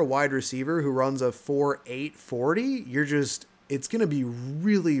 but if you're a wide receiver who runs a 4.8 40, it's going to be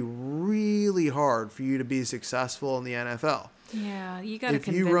really, really hard for you to be successful in the NFL. Yeah, you got to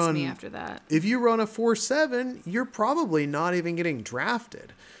convince me after that. If you run a 4.7, you're probably not even getting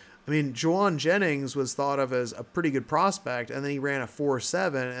drafted. I mean, Juwan Jennings was thought of as a pretty good prospect, and then he ran a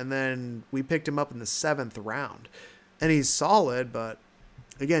 4.7, and then we picked him up in the 7th round. And he's solid, but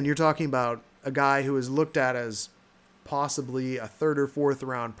again, you're talking about a guy who is looked at as possibly a 3rd or 4th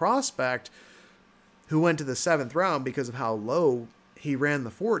round prospect who went to the 7th round because of how low he ran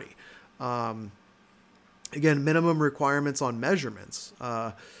the 40. Again, minimum requirements on measurements.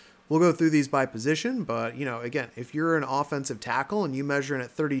 We'll go through these by position, but, again, if you're an offensive tackle and you measure in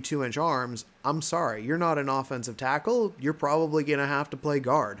at 32-inch arms, I'm sorry, you're not an offensive tackle. You're probably going to have to play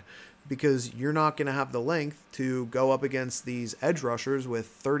guard because you're not going to have the length to go up against these edge rushers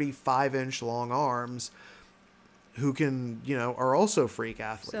with 35-inch long arms who can, are also freak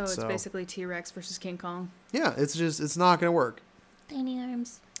athletes. So it's basically T-Rex versus King Kong. Yeah, it's not going to work. Tiny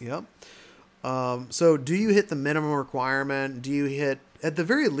arms. Yep. So do you hit the minimum requirement? Do you hit, at the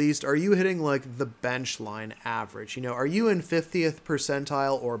very least, are you hitting like the bench line average? Are you in 50th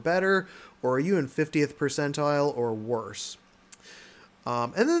percentile or better, or are you in 50th percentile or worse?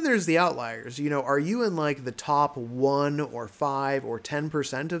 And then there's the outliers. Are you in like the top 1 or 5 or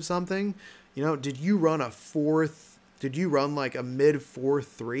 10% of something? Did you run like a mid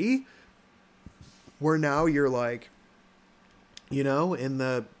 4.3 where now you're like, in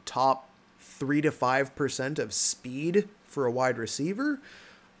the top 3 to 5% of speed for a wide receiver?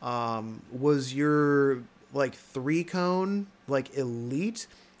 Was your like 3-cone like elite?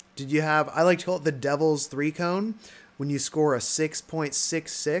 Did you have, I like to call it the devil's 3-cone, when you score a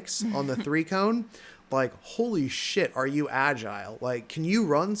 6.66 on the 3-cone? Like, holy shit, are you agile? Like, can you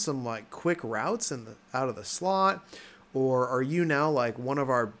run some like quick routes out of the slot? Or are you now like one of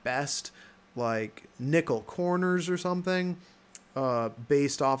our best like nickel corners or something,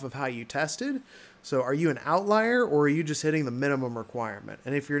 based off of how you tested? So are you an outlier, or are you just hitting the minimum requirement?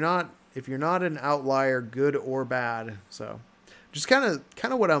 And if you're not an outlier, good or bad, so just kind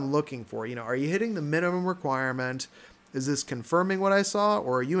of what I'm looking for. Are you hitting the minimum requirement? Is this confirming what I saw,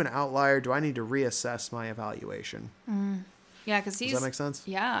 or are you an outlier? Do I need to reassess my evaluation? Yeah, because does that make sense?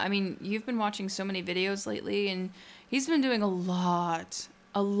 Yeah, I mean, you've been watching so many videos lately, and he's been doing a lot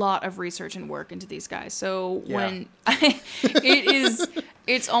of research and work into these guys. So when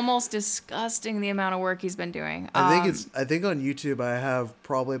it's almost disgusting the amount of work he's been doing. I think on YouTube I have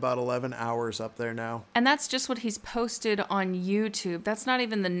probably about 11 hours up there now. And that's just what he's posted on YouTube. That's not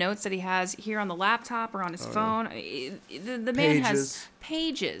even the notes that he has here on the laptop or on his phone. The man has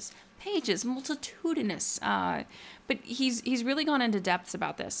pages, multitudinous. But he's really gone into depths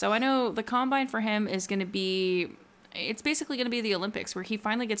about this. So I know the combine for him is going to be, it's basically going to be the Olympics, where he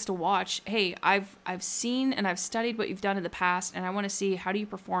finally gets to watch, hey, I've seen and I've studied what you've done in the past, and I want to see how do you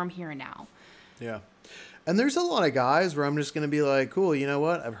perform here and now. Yeah. And there's a lot of guys where I'm just going to be like, cool, you know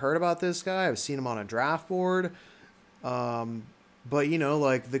what? I've heard about this guy. I've seen him on a draft board. But,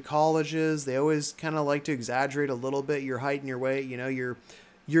 like the colleges, they always kind of like to exaggerate a little bit your height and your weight.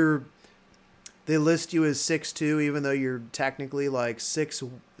 They list you as 6'2", even though you're technically like 6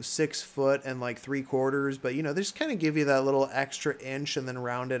 foot and like 3/4. But, they just kind of give you that little extra inch and then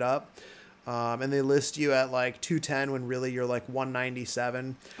round it up. And they list you at like 210 when really you're like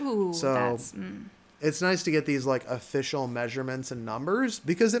 197. Ooh, so it's nice to get these like official measurements and numbers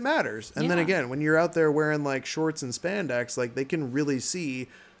because it matters. And then again, when you're out there wearing like shorts and spandex, like they can really see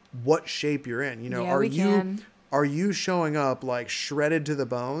what shape you're in. Are you showing up like shredded to the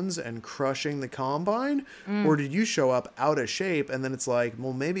bones and crushing the combine? Or did you show up out of shape and then it's like,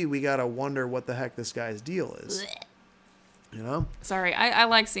 well, maybe we got to wonder what the heck this guy's deal is. Sorry, I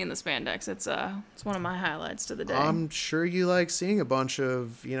like seeing the spandex. It's one of my highlights to the day. I'm sure you like seeing a bunch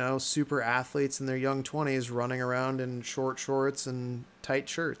of, super athletes in their young 20s running around in short shorts and tight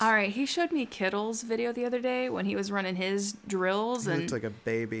shirts. All right, he showed me Kittle's video the other day when he was running his drills. He looked like a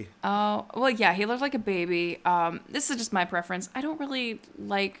baby. Oh, well, yeah, he looked like a baby. This is just my preference. I don't really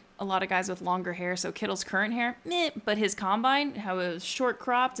like a lot of guys with longer hair, so Kittle's current hair, meh, but his combine, how it was short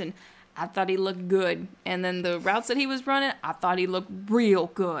cropped, and I thought he looked good. And then the routes that he was running, I thought he looked real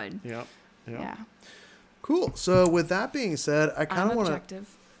good. Yep. Yeah. Cool. So with that being said, I kind of want to...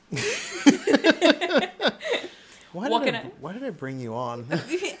 objective. Why did I bring you on?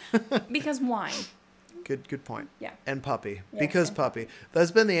 Because wine. Good point. Yeah. And puppy. Yeah, Because and puppy.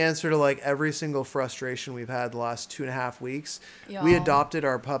 That's been the answer to like every single frustration we've had the last 2.5 weeks. Y'all. We adopted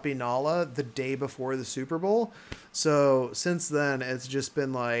our puppy Nala the day before the Super Bowl. So since then, it's just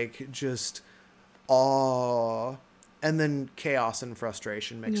been like awe and then chaos and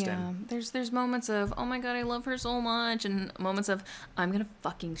frustration mixed in. There's moments of, oh my God, I love her so much, and moments of, I'm gonna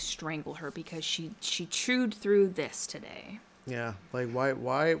fucking strangle her because she chewed through this today. Yeah, like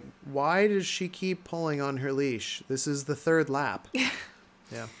why does she keep pulling on her leash? This is the 3rd lap.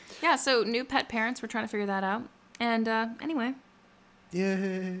 Yeah. Yeah, so new pet parents, we're trying to figure that out. And anyway.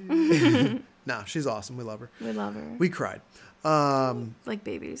 Yay. No, she's awesome. We love her. We love her. We cried. Like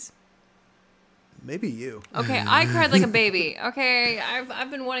babies. Maybe you. Okay, I cried like a baby. Okay, I've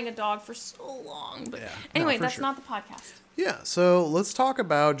been wanting a dog for so long. But Yeah, anyway, for that's sure. not the podcast. Yeah, so let's talk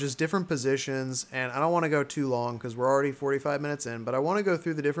about just different positions, and I don't want to go too long because we're already 45 minutes in, but I want to go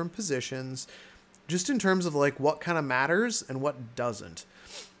through the different positions just in terms of like what kind of matters and what doesn't.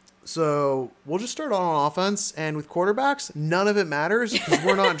 So we'll just start on offense, and with quarterbacks, none of it matters because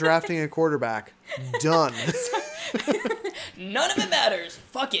we're not drafting a quarterback. Done. None of it matters.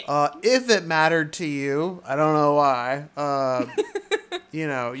 Fuck it. If it mattered to you, I don't know why.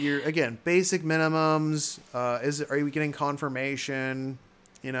 You're again basic minimums. Are you getting confirmation?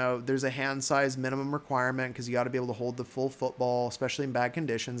 There's a hand size minimum requirement because you got to be able to hold the full football, especially in bad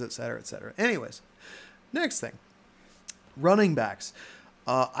conditions, et cetera, et cetera. Anyways, next thing, running backs.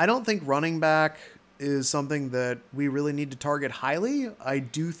 I don't think running back is something that we really need to target highly. I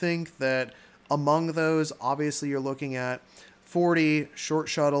do think that among those, obviously, you're looking at 40, short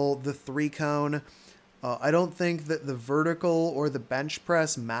shuttle, the 3-cone. I don't think that the vertical or the bench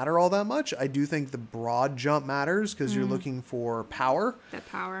press matter all that much. I do think the broad jump matters because you're looking for power. That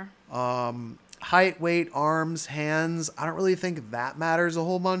power. Height, weight, arms, hands. I don't really think that matters a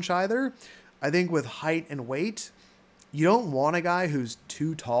whole bunch either. I think with height and weight, you don't want a guy who's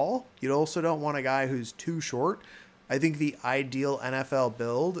too tall. You also don't want a guy who's too short. I think the ideal NFL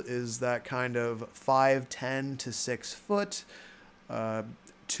build is that kind of 5'10" to 6 foot,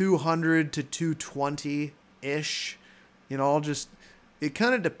 200 to 220-ish. It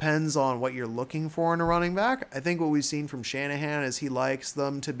kind of depends on what you're looking for in a running back. I think what we've seen from Shanahan is he likes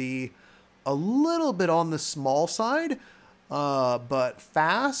them to be a little bit on the small side, but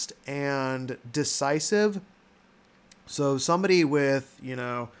fast and decisive. So somebody with,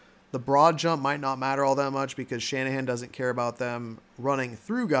 the broad jump might not matter all that much because Shanahan doesn't care about them running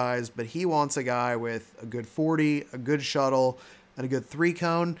through guys, but he wants a guy with a good 40, a good shuttle, and a good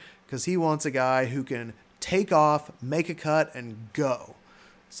 3-cone because he wants a guy who can take off, make a cut, and go.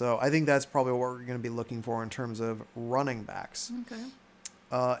 So I think that's probably what we're going to be looking for in terms of running backs. Okay.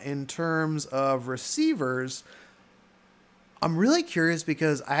 In terms of receivers, I'm really curious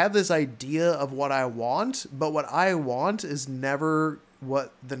because I have this idea of what I want, but what I want is never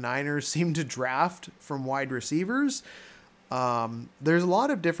what the Niners seem to draft from wide receivers. There's a lot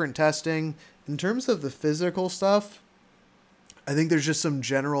of different testing. In terms of the physical stuff, I think there's just some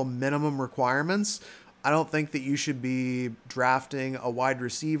general minimum requirements. I don't think that you should be drafting a wide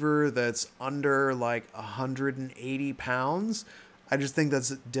receiver that's under like 180 pounds. I just think that's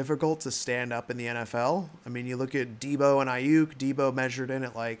difficult to stand up in the NFL. I mean, you look at Debo and Ayuk. Debo measured in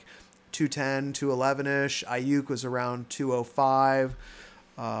at like 210, 211-ish. Ayuk was around 205.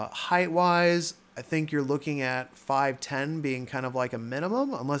 Height-wise, I think you're looking at 5'10" being kind of like a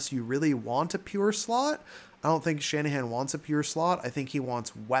minimum, unless you really want a pure slot. I don't think Shanahan wants a pure slot. I think he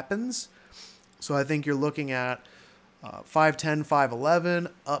wants weapons. So I think you're looking at 5'10",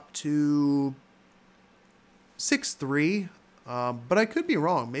 5'11", up to 6'3". But I could be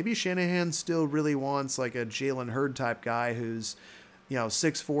wrong. Maybe Shanahan still really wants like a Jalen Hurd type guy who's,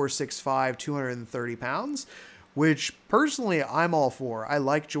 6'4", 6'5", 230 pounds, which personally I'm all for. I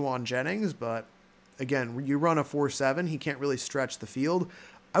like Juwan Jennings, but again, when you run a 4.7, he can't really stretch the field.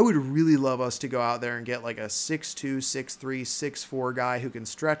 I would really love us to go out there and get like a 6'2", 6'3", 6'4 guy who can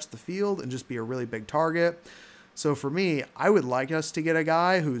stretch the field and just be a really big target. So for me, I would like us to get a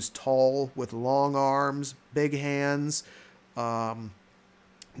guy who's tall with long arms, big hands,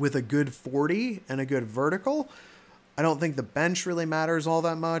 with a good 40 and a good vertical. I don't think the bench really matters all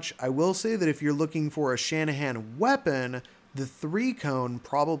that much. I will say that if you're looking for a Shanahan weapon, the 3-cone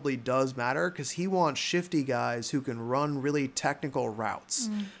probably does matter because he wants shifty guys who can run really technical routes.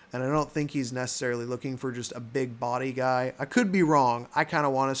 And I don't think he's necessarily looking for just a big body guy. I could be wrong. I kind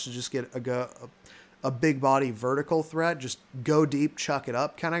of want us to just get a big body vertical threat, just go deep, chuck it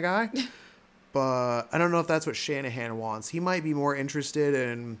up kind of guy. But I don't know if that's what Shanahan wants. He might be more interested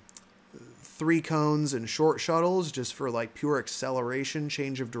in 3-cones and short shuttles just for like pure acceleration,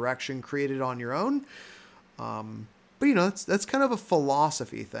 change of direction created on your own. But that's kind of a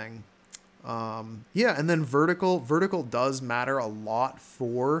philosophy thing. And then vertical does matter a lot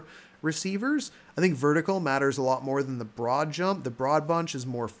for receivers. I think vertical matters a lot more than the broad jump. The broad bunch is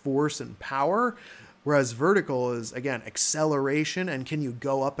more force and power, whereas vertical is, again, acceleration and can you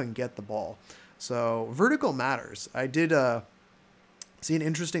go up and get the ball. So vertical matters. I did see an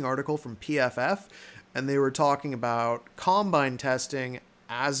interesting article from PFF, and they were talking about combine testing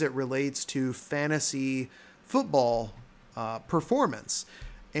as it relates to fantasy football performance.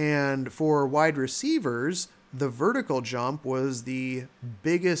 And for wide receivers, the vertical jump was the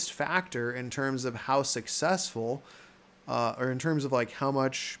biggest factor in terms of how successful, or in terms of like how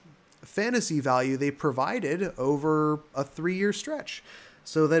much fantasy value they provided over a 3-year stretch.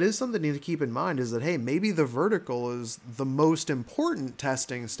 So that is something to keep in mind, is that, hey, maybe the vertical is the most important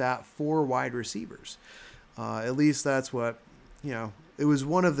testing stat for wide receivers. At least that's what, it was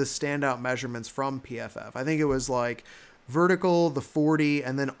one of the standout measurements from PFF. I think it was like vertical, the 40,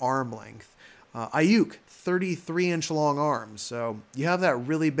 and then arm length. Ayuk, 33-inch long arms. So you have that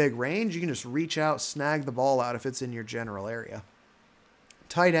really big range. You can just reach out, snag the ball out if it's in your general area.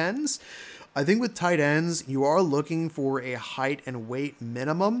 Tight ends. I think with tight ends, you are looking for a height and weight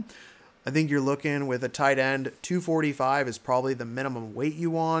minimum. I think you're looking with a tight end, 245 is probably the minimum weight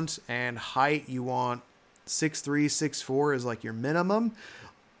you want, and height you want 6'3", 6'4" is like your minimum.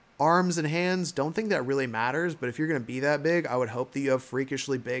 Arms and hands, don't think that really matters, but if you're going to be that big, I would hope that you have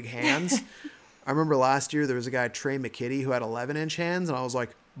freakishly big hands. I remember last year there was a guy, Trey McKitty, who had 11-inch hands, and I was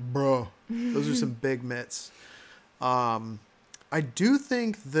like, bro, those are some big mitts. I do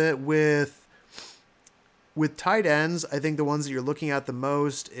think that with tight ends, I think the ones that you're looking at the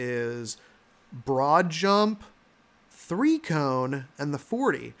most is broad jump, 3-cone, and the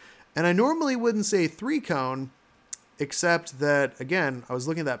 40. And I normally wouldn't say 3-cone, except that, again, I was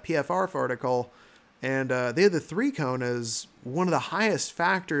looking at that PFF article, and they had the 3-cone as one of the highest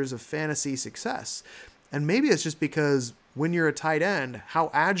factors of fantasy success. And maybe it's just because when you're a tight end, how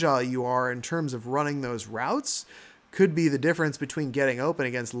agile you are in terms of running those routes could be the difference between getting open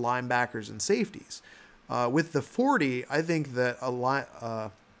against linebackers and safeties. With the 40, I think that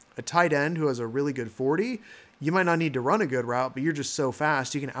a tight end who has a really good 40, you might not need to run a good route, but you're just so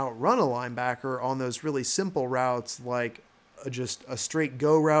fast you can outrun a linebacker on those really simple routes, like just a straight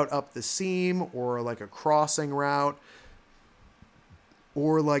go route up the seam, or like a crossing route,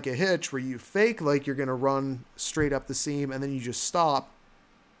 or like a hitch where you fake like you're going to run straight up the seam and then you just stop.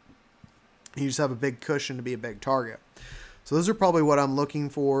 You just have a big cushion to be a big target. So those are probably what I'm looking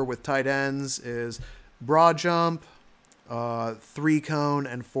for with tight ends, is broad jump, 3-cone,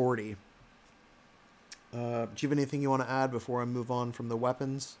 and 40. Do you have anything you want to add before I move on from the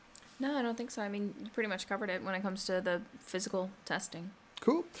weapons? No, I don't think so. I mean, you pretty much covered it when it comes to the physical testing.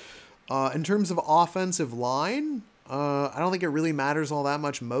 Cool. In terms of offensive line, I don't think it really matters all that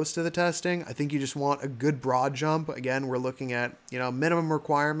much most of the testing. I think you just want a good broad jump. Again, we're looking at, minimum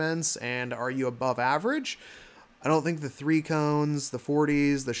requirements and are you above average? I don't think the 3-cones, the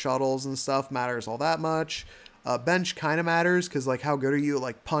 40s, the shuttles and stuff matters all that much. Bench kind of matters because, like, how good are you at,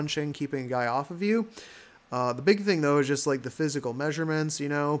 like, punching, keeping a guy off of you? The big thing, though, is just, like, the physical measurements,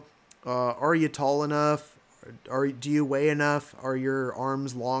 Are you tall enough? Do you weigh enough? Are your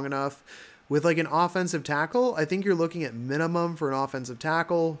arms long enough? With, like, an offensive tackle, I think you're looking at minimum for an offensive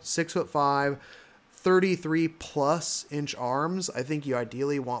tackle, 6'5", 33+ inch arms. I think you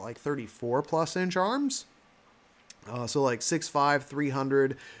ideally want, like, 34+ inch arms. So like 6'5",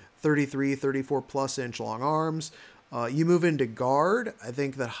 300, 33, 34+ inch long arms. You move into guard. I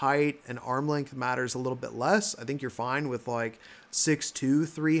think that height and arm length matters a little bit less. I think you're fine with like 6'2",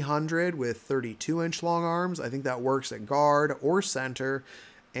 300 with 32-inch long arms. I think that works at guard or center.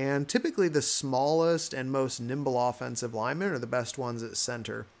 And typically the smallest and most nimble offensive linemen are the best ones at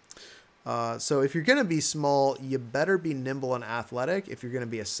center. So if you're going to be small, you better be nimble and athletic if you're going to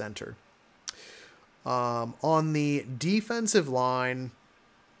be a center. On the defensive line,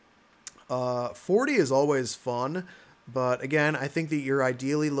 40 is always fun, but again, I think that you're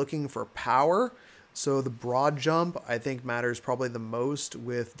ideally looking for power. So the broad jump, I think, matters probably the most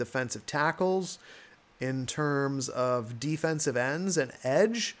with defensive tackles. In terms of defensive ends and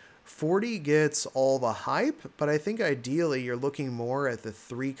edge, 40 gets all the hype, but I think ideally you're looking more at the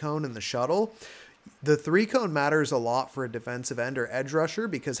 3-cone and the shuttle. The 3-cone matters a lot for a defensive end or edge rusher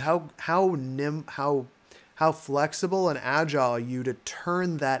because how flexible and agile you to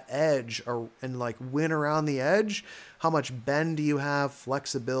turn that edge and like win around the edge. How much bend do you have,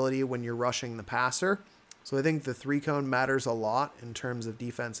 flexibility when you're rushing the passer? So I think the 3-cone matters a lot in terms of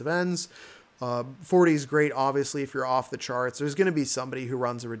defensive ends. 40 is great, obviously, if you're off the charts. There's going to be somebody who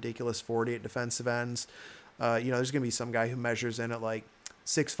runs a ridiculous 40 at defensive ends. There's going to be some guy who measures in at like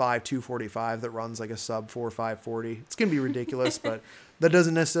 6'5", 245 that runs like a sub 4.5 40. It's going to be ridiculous, but that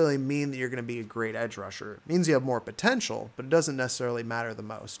doesn't necessarily mean that you're going to be a great edge rusher. It means you have more potential, but it doesn't necessarily matter the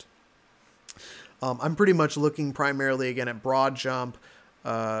most. I'm pretty much looking primarily, again, at broad jump,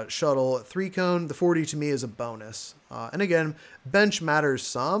 shuttle, 3-cone. The 40 to me is a bonus. And again, bench matters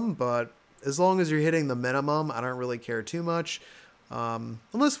some, but as long as you're hitting the minimum, I don't really care too much.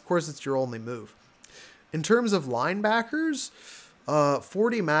 Unless, of course, it's your only move. In terms of linebackers,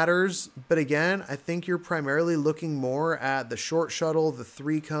 40 matters, but again, I think you're primarily looking more at the short shuttle, the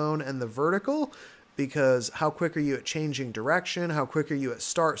 3-cone, and the vertical. because how quick are you at changing direction? How quick are you at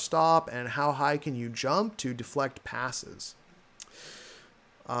start, stop? And how high can you jump to deflect passes?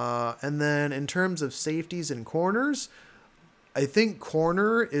 And then in terms of safeties and corners, I think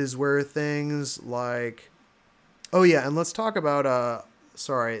corner is where things like... Oh, yeah, and let's talk about,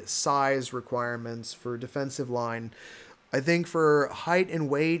 size requirements for defensive line. I think for height and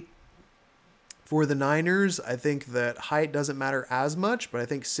weight, for the Niners, I think that height doesn't matter as much, but I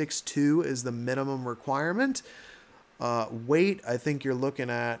think 6'2" is the minimum requirement. Weight, I think you're looking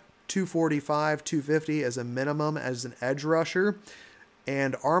at 245, 250 as a minimum as an edge rusher.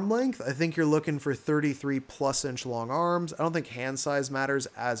 And arm length, I think you're looking for 33 plus inch long arms. I don't think hand size matters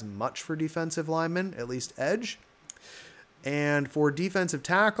as much for defensive linemen, at least edge. And for defensive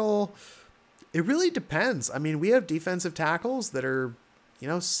tackle, it really depends. I mean, we have defensive tackles that are,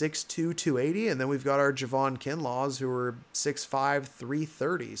 6'2", 280, and then we've got our Javon Kinlaws who are 6'5",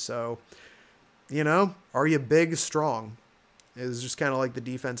 330. So, are you big, strong? Is just kind of like the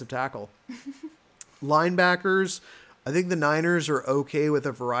defensive tackle. Linebackers, I think the Niners are okay with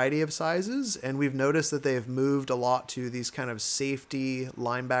a variety of sizes, and we've noticed that they've moved a lot to these kind of safety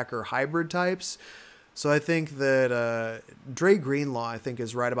linebacker hybrid types. So I think that Dre Greenlaw, I think,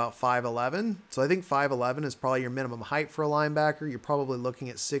 is right about 5'11". So I think 5'11" is probably your minimum height for a linebacker. You're probably looking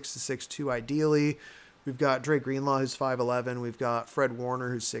at 6 to 6'2" ideally. We've got Dre Greenlaw, who's 5'11". We've got Fred Warner,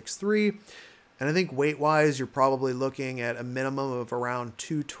 who's 6'3". And I think weight-wise, you're probably looking at a minimum of around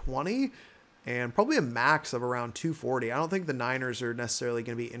 220 and probably a max of around 240. I don't think the Niners are necessarily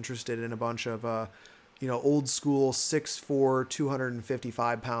going to be interested in a bunch of, old school 6'4",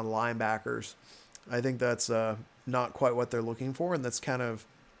 255-pound linebackers. I think that's not quite what they're looking for, and that's kind of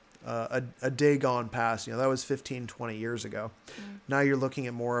a day gone past. That was 15, 20 years ago. Now you're looking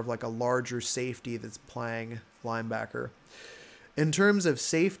at more of like a larger safety that's playing linebacker. In terms of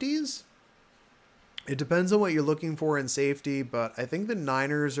safeties, it depends on what you're looking for in safety, but I think the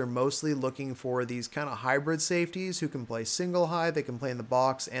Niners are mostly looking for these kind of hybrid safeties who can play single high, they can play in the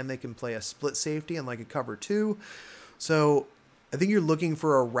box, and they can play a split safety and like a cover 2. So I think you're looking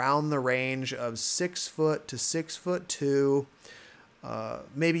for around the range of 6 foot to 6'2".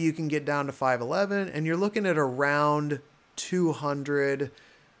 Maybe you can get down to 5'11", and you're looking at around 200-ish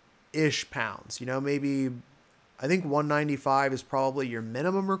pounds. Maybe I think 195 is probably your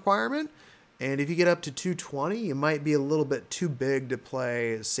minimum requirement. And if you get up to 220, you might be a little bit too big to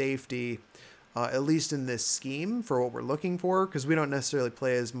play safety, at least in this scheme for what we're looking for, because we don't necessarily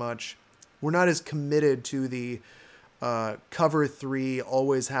play as much. We're not as committed to the cover 3,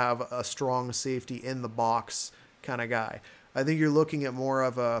 always have a strong safety in the box kind of guy. I think you're looking at more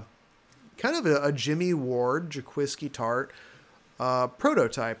of a kind of a Jimmy Ward, Jaquiski Tart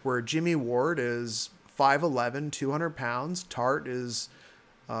prototype, where Jimmy Ward is 5'11", 200 pounds. Tart is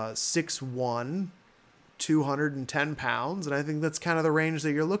 6'1", 210 pounds, and I think that's kind of the range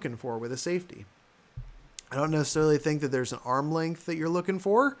that you're looking for with a safety. I don't necessarily think that there's an arm length that you're looking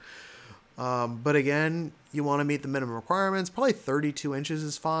for, but again, you want to meet the minimum requirements. Probably 32 inches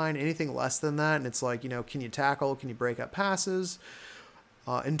is fine. Anything less than that, and it's like, can you tackle? Can you break up passes?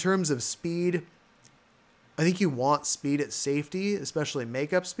 In terms of speed, I think you want speed at safety, especially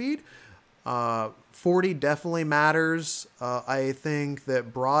makeup speed. 40 definitely matters. I think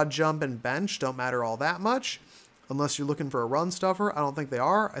that broad jump and bench don't matter all that much unless you're looking for a run stuffer. I don't think they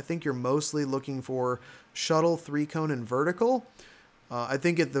are. I think you're mostly looking for shuttle, 3-cone, and vertical. I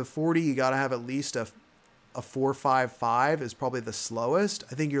think at the 40, you got to have at least a 4.55 is probably the slowest.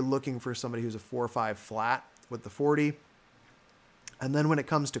 I think you're looking for somebody who's a 4.5 flat with the 40. And then when it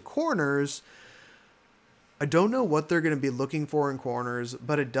comes to corners, I don't know what they're going to be looking for in corners,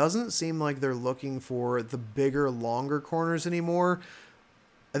 but it doesn't seem like they're looking for the bigger, longer corners anymore.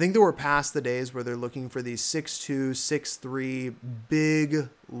 I think that we're past the days where they're looking for these 6'2", 6'3", big,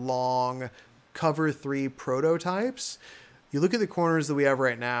 long, cover 3 prototypes. You look at the corners that we have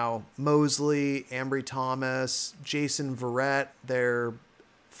right now, Mosley, Ambry Thomas, Jason Verrett, they're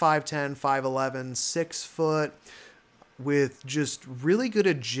 5'10", 5'11", 6 foot, with just really good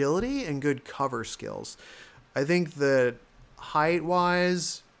agility and good cover skills. I think that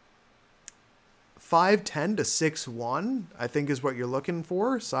height-wise, 5'10" to 6'1", I think is what you're looking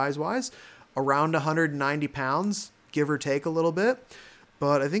for, size-wise. Around 190 pounds, give or take a little bit.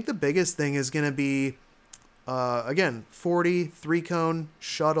 But I think the biggest thing is going to be, again, 40, 3-cone,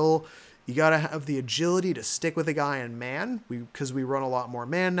 shuttle. You got to have the agility to stick with a guy in man, because we run a lot more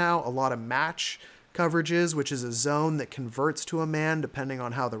man now, a lot of match coverages, which is a zone that converts to a man depending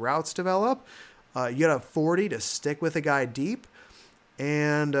on how the routes develop. You got to have 40 to stick with a guy deep.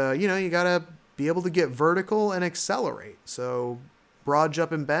 And, you got to be able to get vertical and accelerate. So broad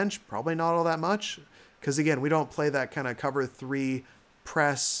jump and bench, probably not all that much. Because, again, we don't play that kind of cover 3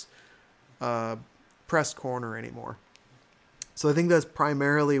 press corner anymore. So I think that's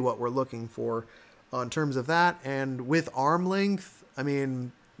primarily what we're looking for in terms of that. And with arm length, I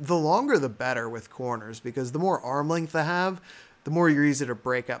mean, the longer the better with corners, because the more arm length they have, the more you're easy to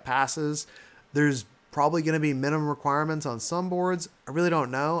break up passes. There's probably going to be minimum requirements on some boards. I really don't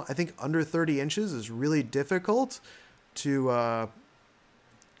know. I think under 30 inches is really difficult to,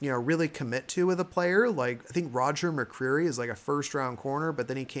 really commit to with a player. Like, I think Roger McCreary is like a first round corner, but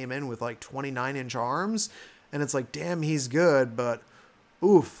then he came in with like 29-inch arms, and it's like, damn, he's good, but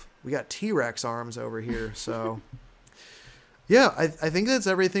oof, we got T-Rex arms over here. So yeah, I think that's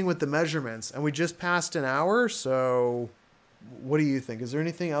everything with the measurements, and we just passed an hour. So what do you think? Is there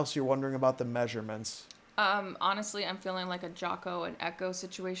anything else you're wondering about the measurements? Honestly, I'm feeling like a Jocko and Echo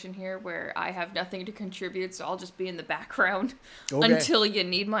situation here where I have nothing to contribute, so I'll just be in the background until you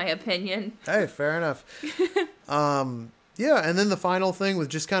need my opinion. Hey, fair enough. Yeah, and then the final thing with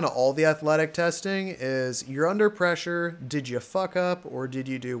just kind of all the athletic testing is you're under pressure. Did you fuck up or did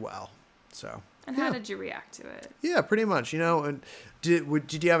you do well? So. And how did you react to it? Yeah, pretty much. And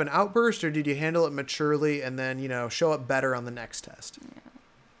did you have an outburst or did you handle it maturely and then, show up better on the next test? Yeah.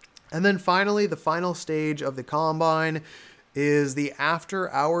 And then finally, the final stage of the combine is the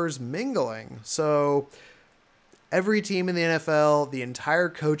after hours mingling. So every team in the NFL, the entire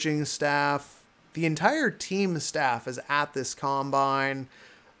coaching staff, the entire team staff is at this combine.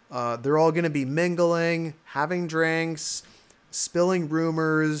 They're all going to be mingling, having drinks, spilling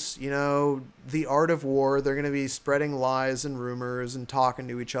rumors, the art of war. They're going to be spreading lies and rumors and talking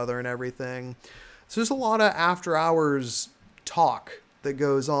to each other and everything. So there's a lot of after hours talk that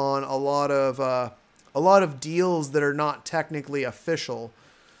goes on, a lot of deals that are not technically official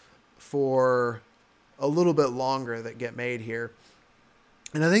for a little bit longer that get made here.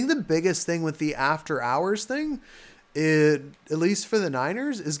 And I think the biggest thing with the after hours thing, at least for the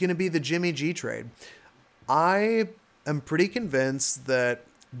Niners, is going to be the Jimmy G trade. I am pretty convinced that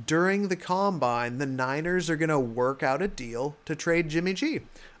during the combine, the Niners are going to work out a deal to trade Jimmy G.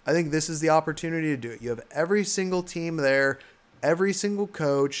 I think this is the opportunity to do it. You have every single team there, every single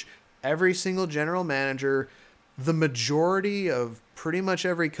coach, every single general manager, the majority of pretty much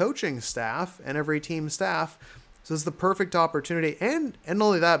every coaching staff and every team staff. So it's the perfect opportunity. And not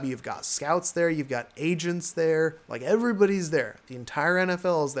only that, but you've got scouts there, you've got agents there, like everybody's there. The entire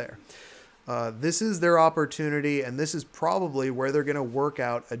NFL is there. This is their opportunity, and this is probably where they're going to work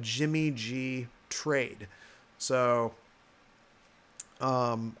out a Jimmy G trade. So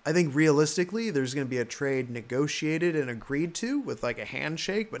I think realistically, there's going to be a trade negotiated and agreed to with like a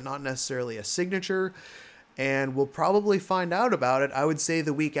handshake, but not necessarily a signature. And we'll probably find out about it, I would say,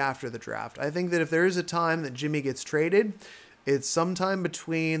 the week after the draft. I think that if there is a time that Jimmy gets traded, it's sometime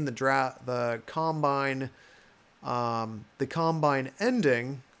between the combine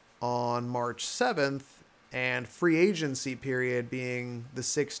ending on March 7th and free agency period being the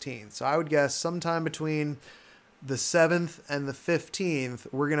 16th. So I would guess sometime between the 7th and the 15th,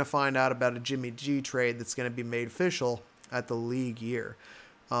 we're going to find out about a Jimmy G trade that's going to be made official at the league year.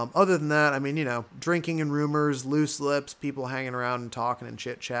 Other than that, I mean, drinking and rumors, loose lips, people hanging around and talking and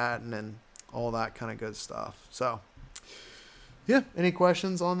chit-chatting and all that kind of good stuff. So, yeah, any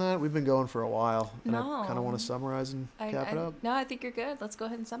questions on that? We've been going for a while. And no. I kind of want to summarize and cap it up. No, I think you're good. Let's go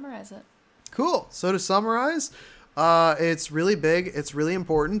ahead and summarize it. Cool. So to summarize, it's really big. It's really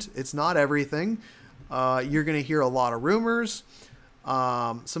important. It's not everything. You're going to hear a lot of rumors.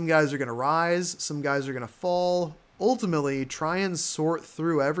 Some guys are going to rise. Some guys are going to fall. Ultimately, try and sort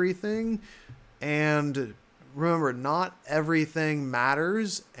through everything. And remember, not everything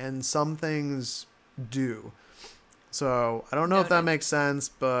matters, and some things do. So I don't know if that makes sense,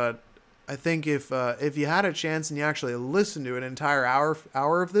 but I think if you had a chance and you actually listened to an entire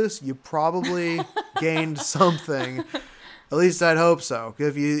hour of this, you probably gained something. At least I'd hope so.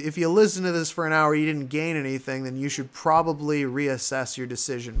 If you listen to this for an hour, you didn't gain anything, then you should probably reassess your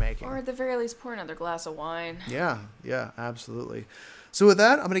decision making. Or at the very least, pour another glass of wine. Yeah, absolutely. So with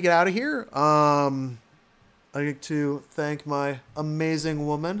that, I'm going to get out of here. I'd like to thank my amazing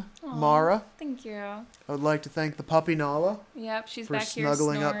woman, Mara. Thank you. I would like to thank the puppy Nala. Yep, she's for back here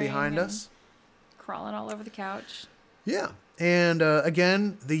snuggling up behind us. Crawling all over the couch. Yeah. And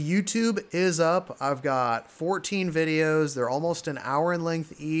again, the YouTube is up. I've got 14 videos. They're almost an hour in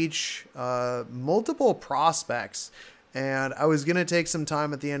length each. Multiple prospects. And I was going to take some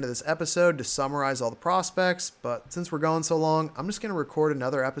time at the end of this episode to summarize all the prospects. But since we're going so long, I'm just going to record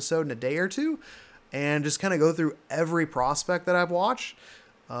another episode in a day or two and just kind of go through every prospect that I've watched.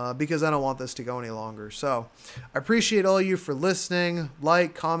 because I don't want this to go any longer. So I appreciate all you for listening.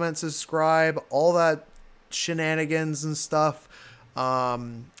 Like, comment, subscribe, all that shenanigans and stuff.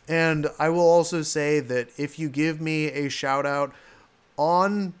 And I will also say that if you give me a shout out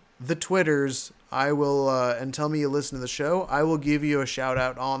on the Twitters, I will, and tell me you listen to the show, I will give you a shout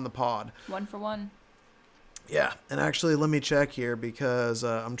out on the pod. 1 for 1. Yeah. And actually, let me check here because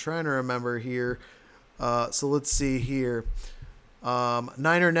I'm trying to remember here. So let's see here.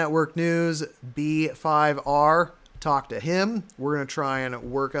 Niner Network News, B5R, talk to him. We're going to try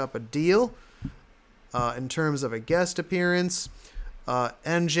and work up a deal in terms of a guest appearance.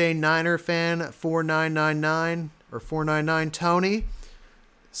 NJ Niner Fan 4999 or 499 Tony,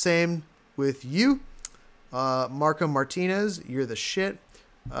 same with you. Marco Martinez, you're the shit.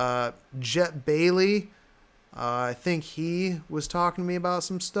 Jet Bailey, I think he was talking to me about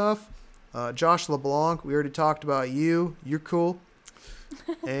some stuff. Josh LeBlanc, we already talked about you. You're cool.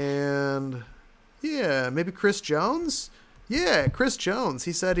 And yeah, maybe Chris Jones. Yeah, Chris Jones.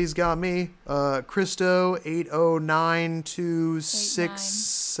 He said he's got me. Christo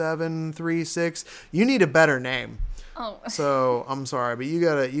 809266736. You need a better name. Oh. So I'm sorry, but you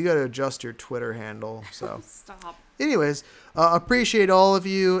gotta adjust your Twitter handle. So Stop. anyways, appreciate all of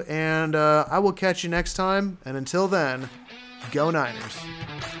you, and I will catch you next time. And until then, go Niners.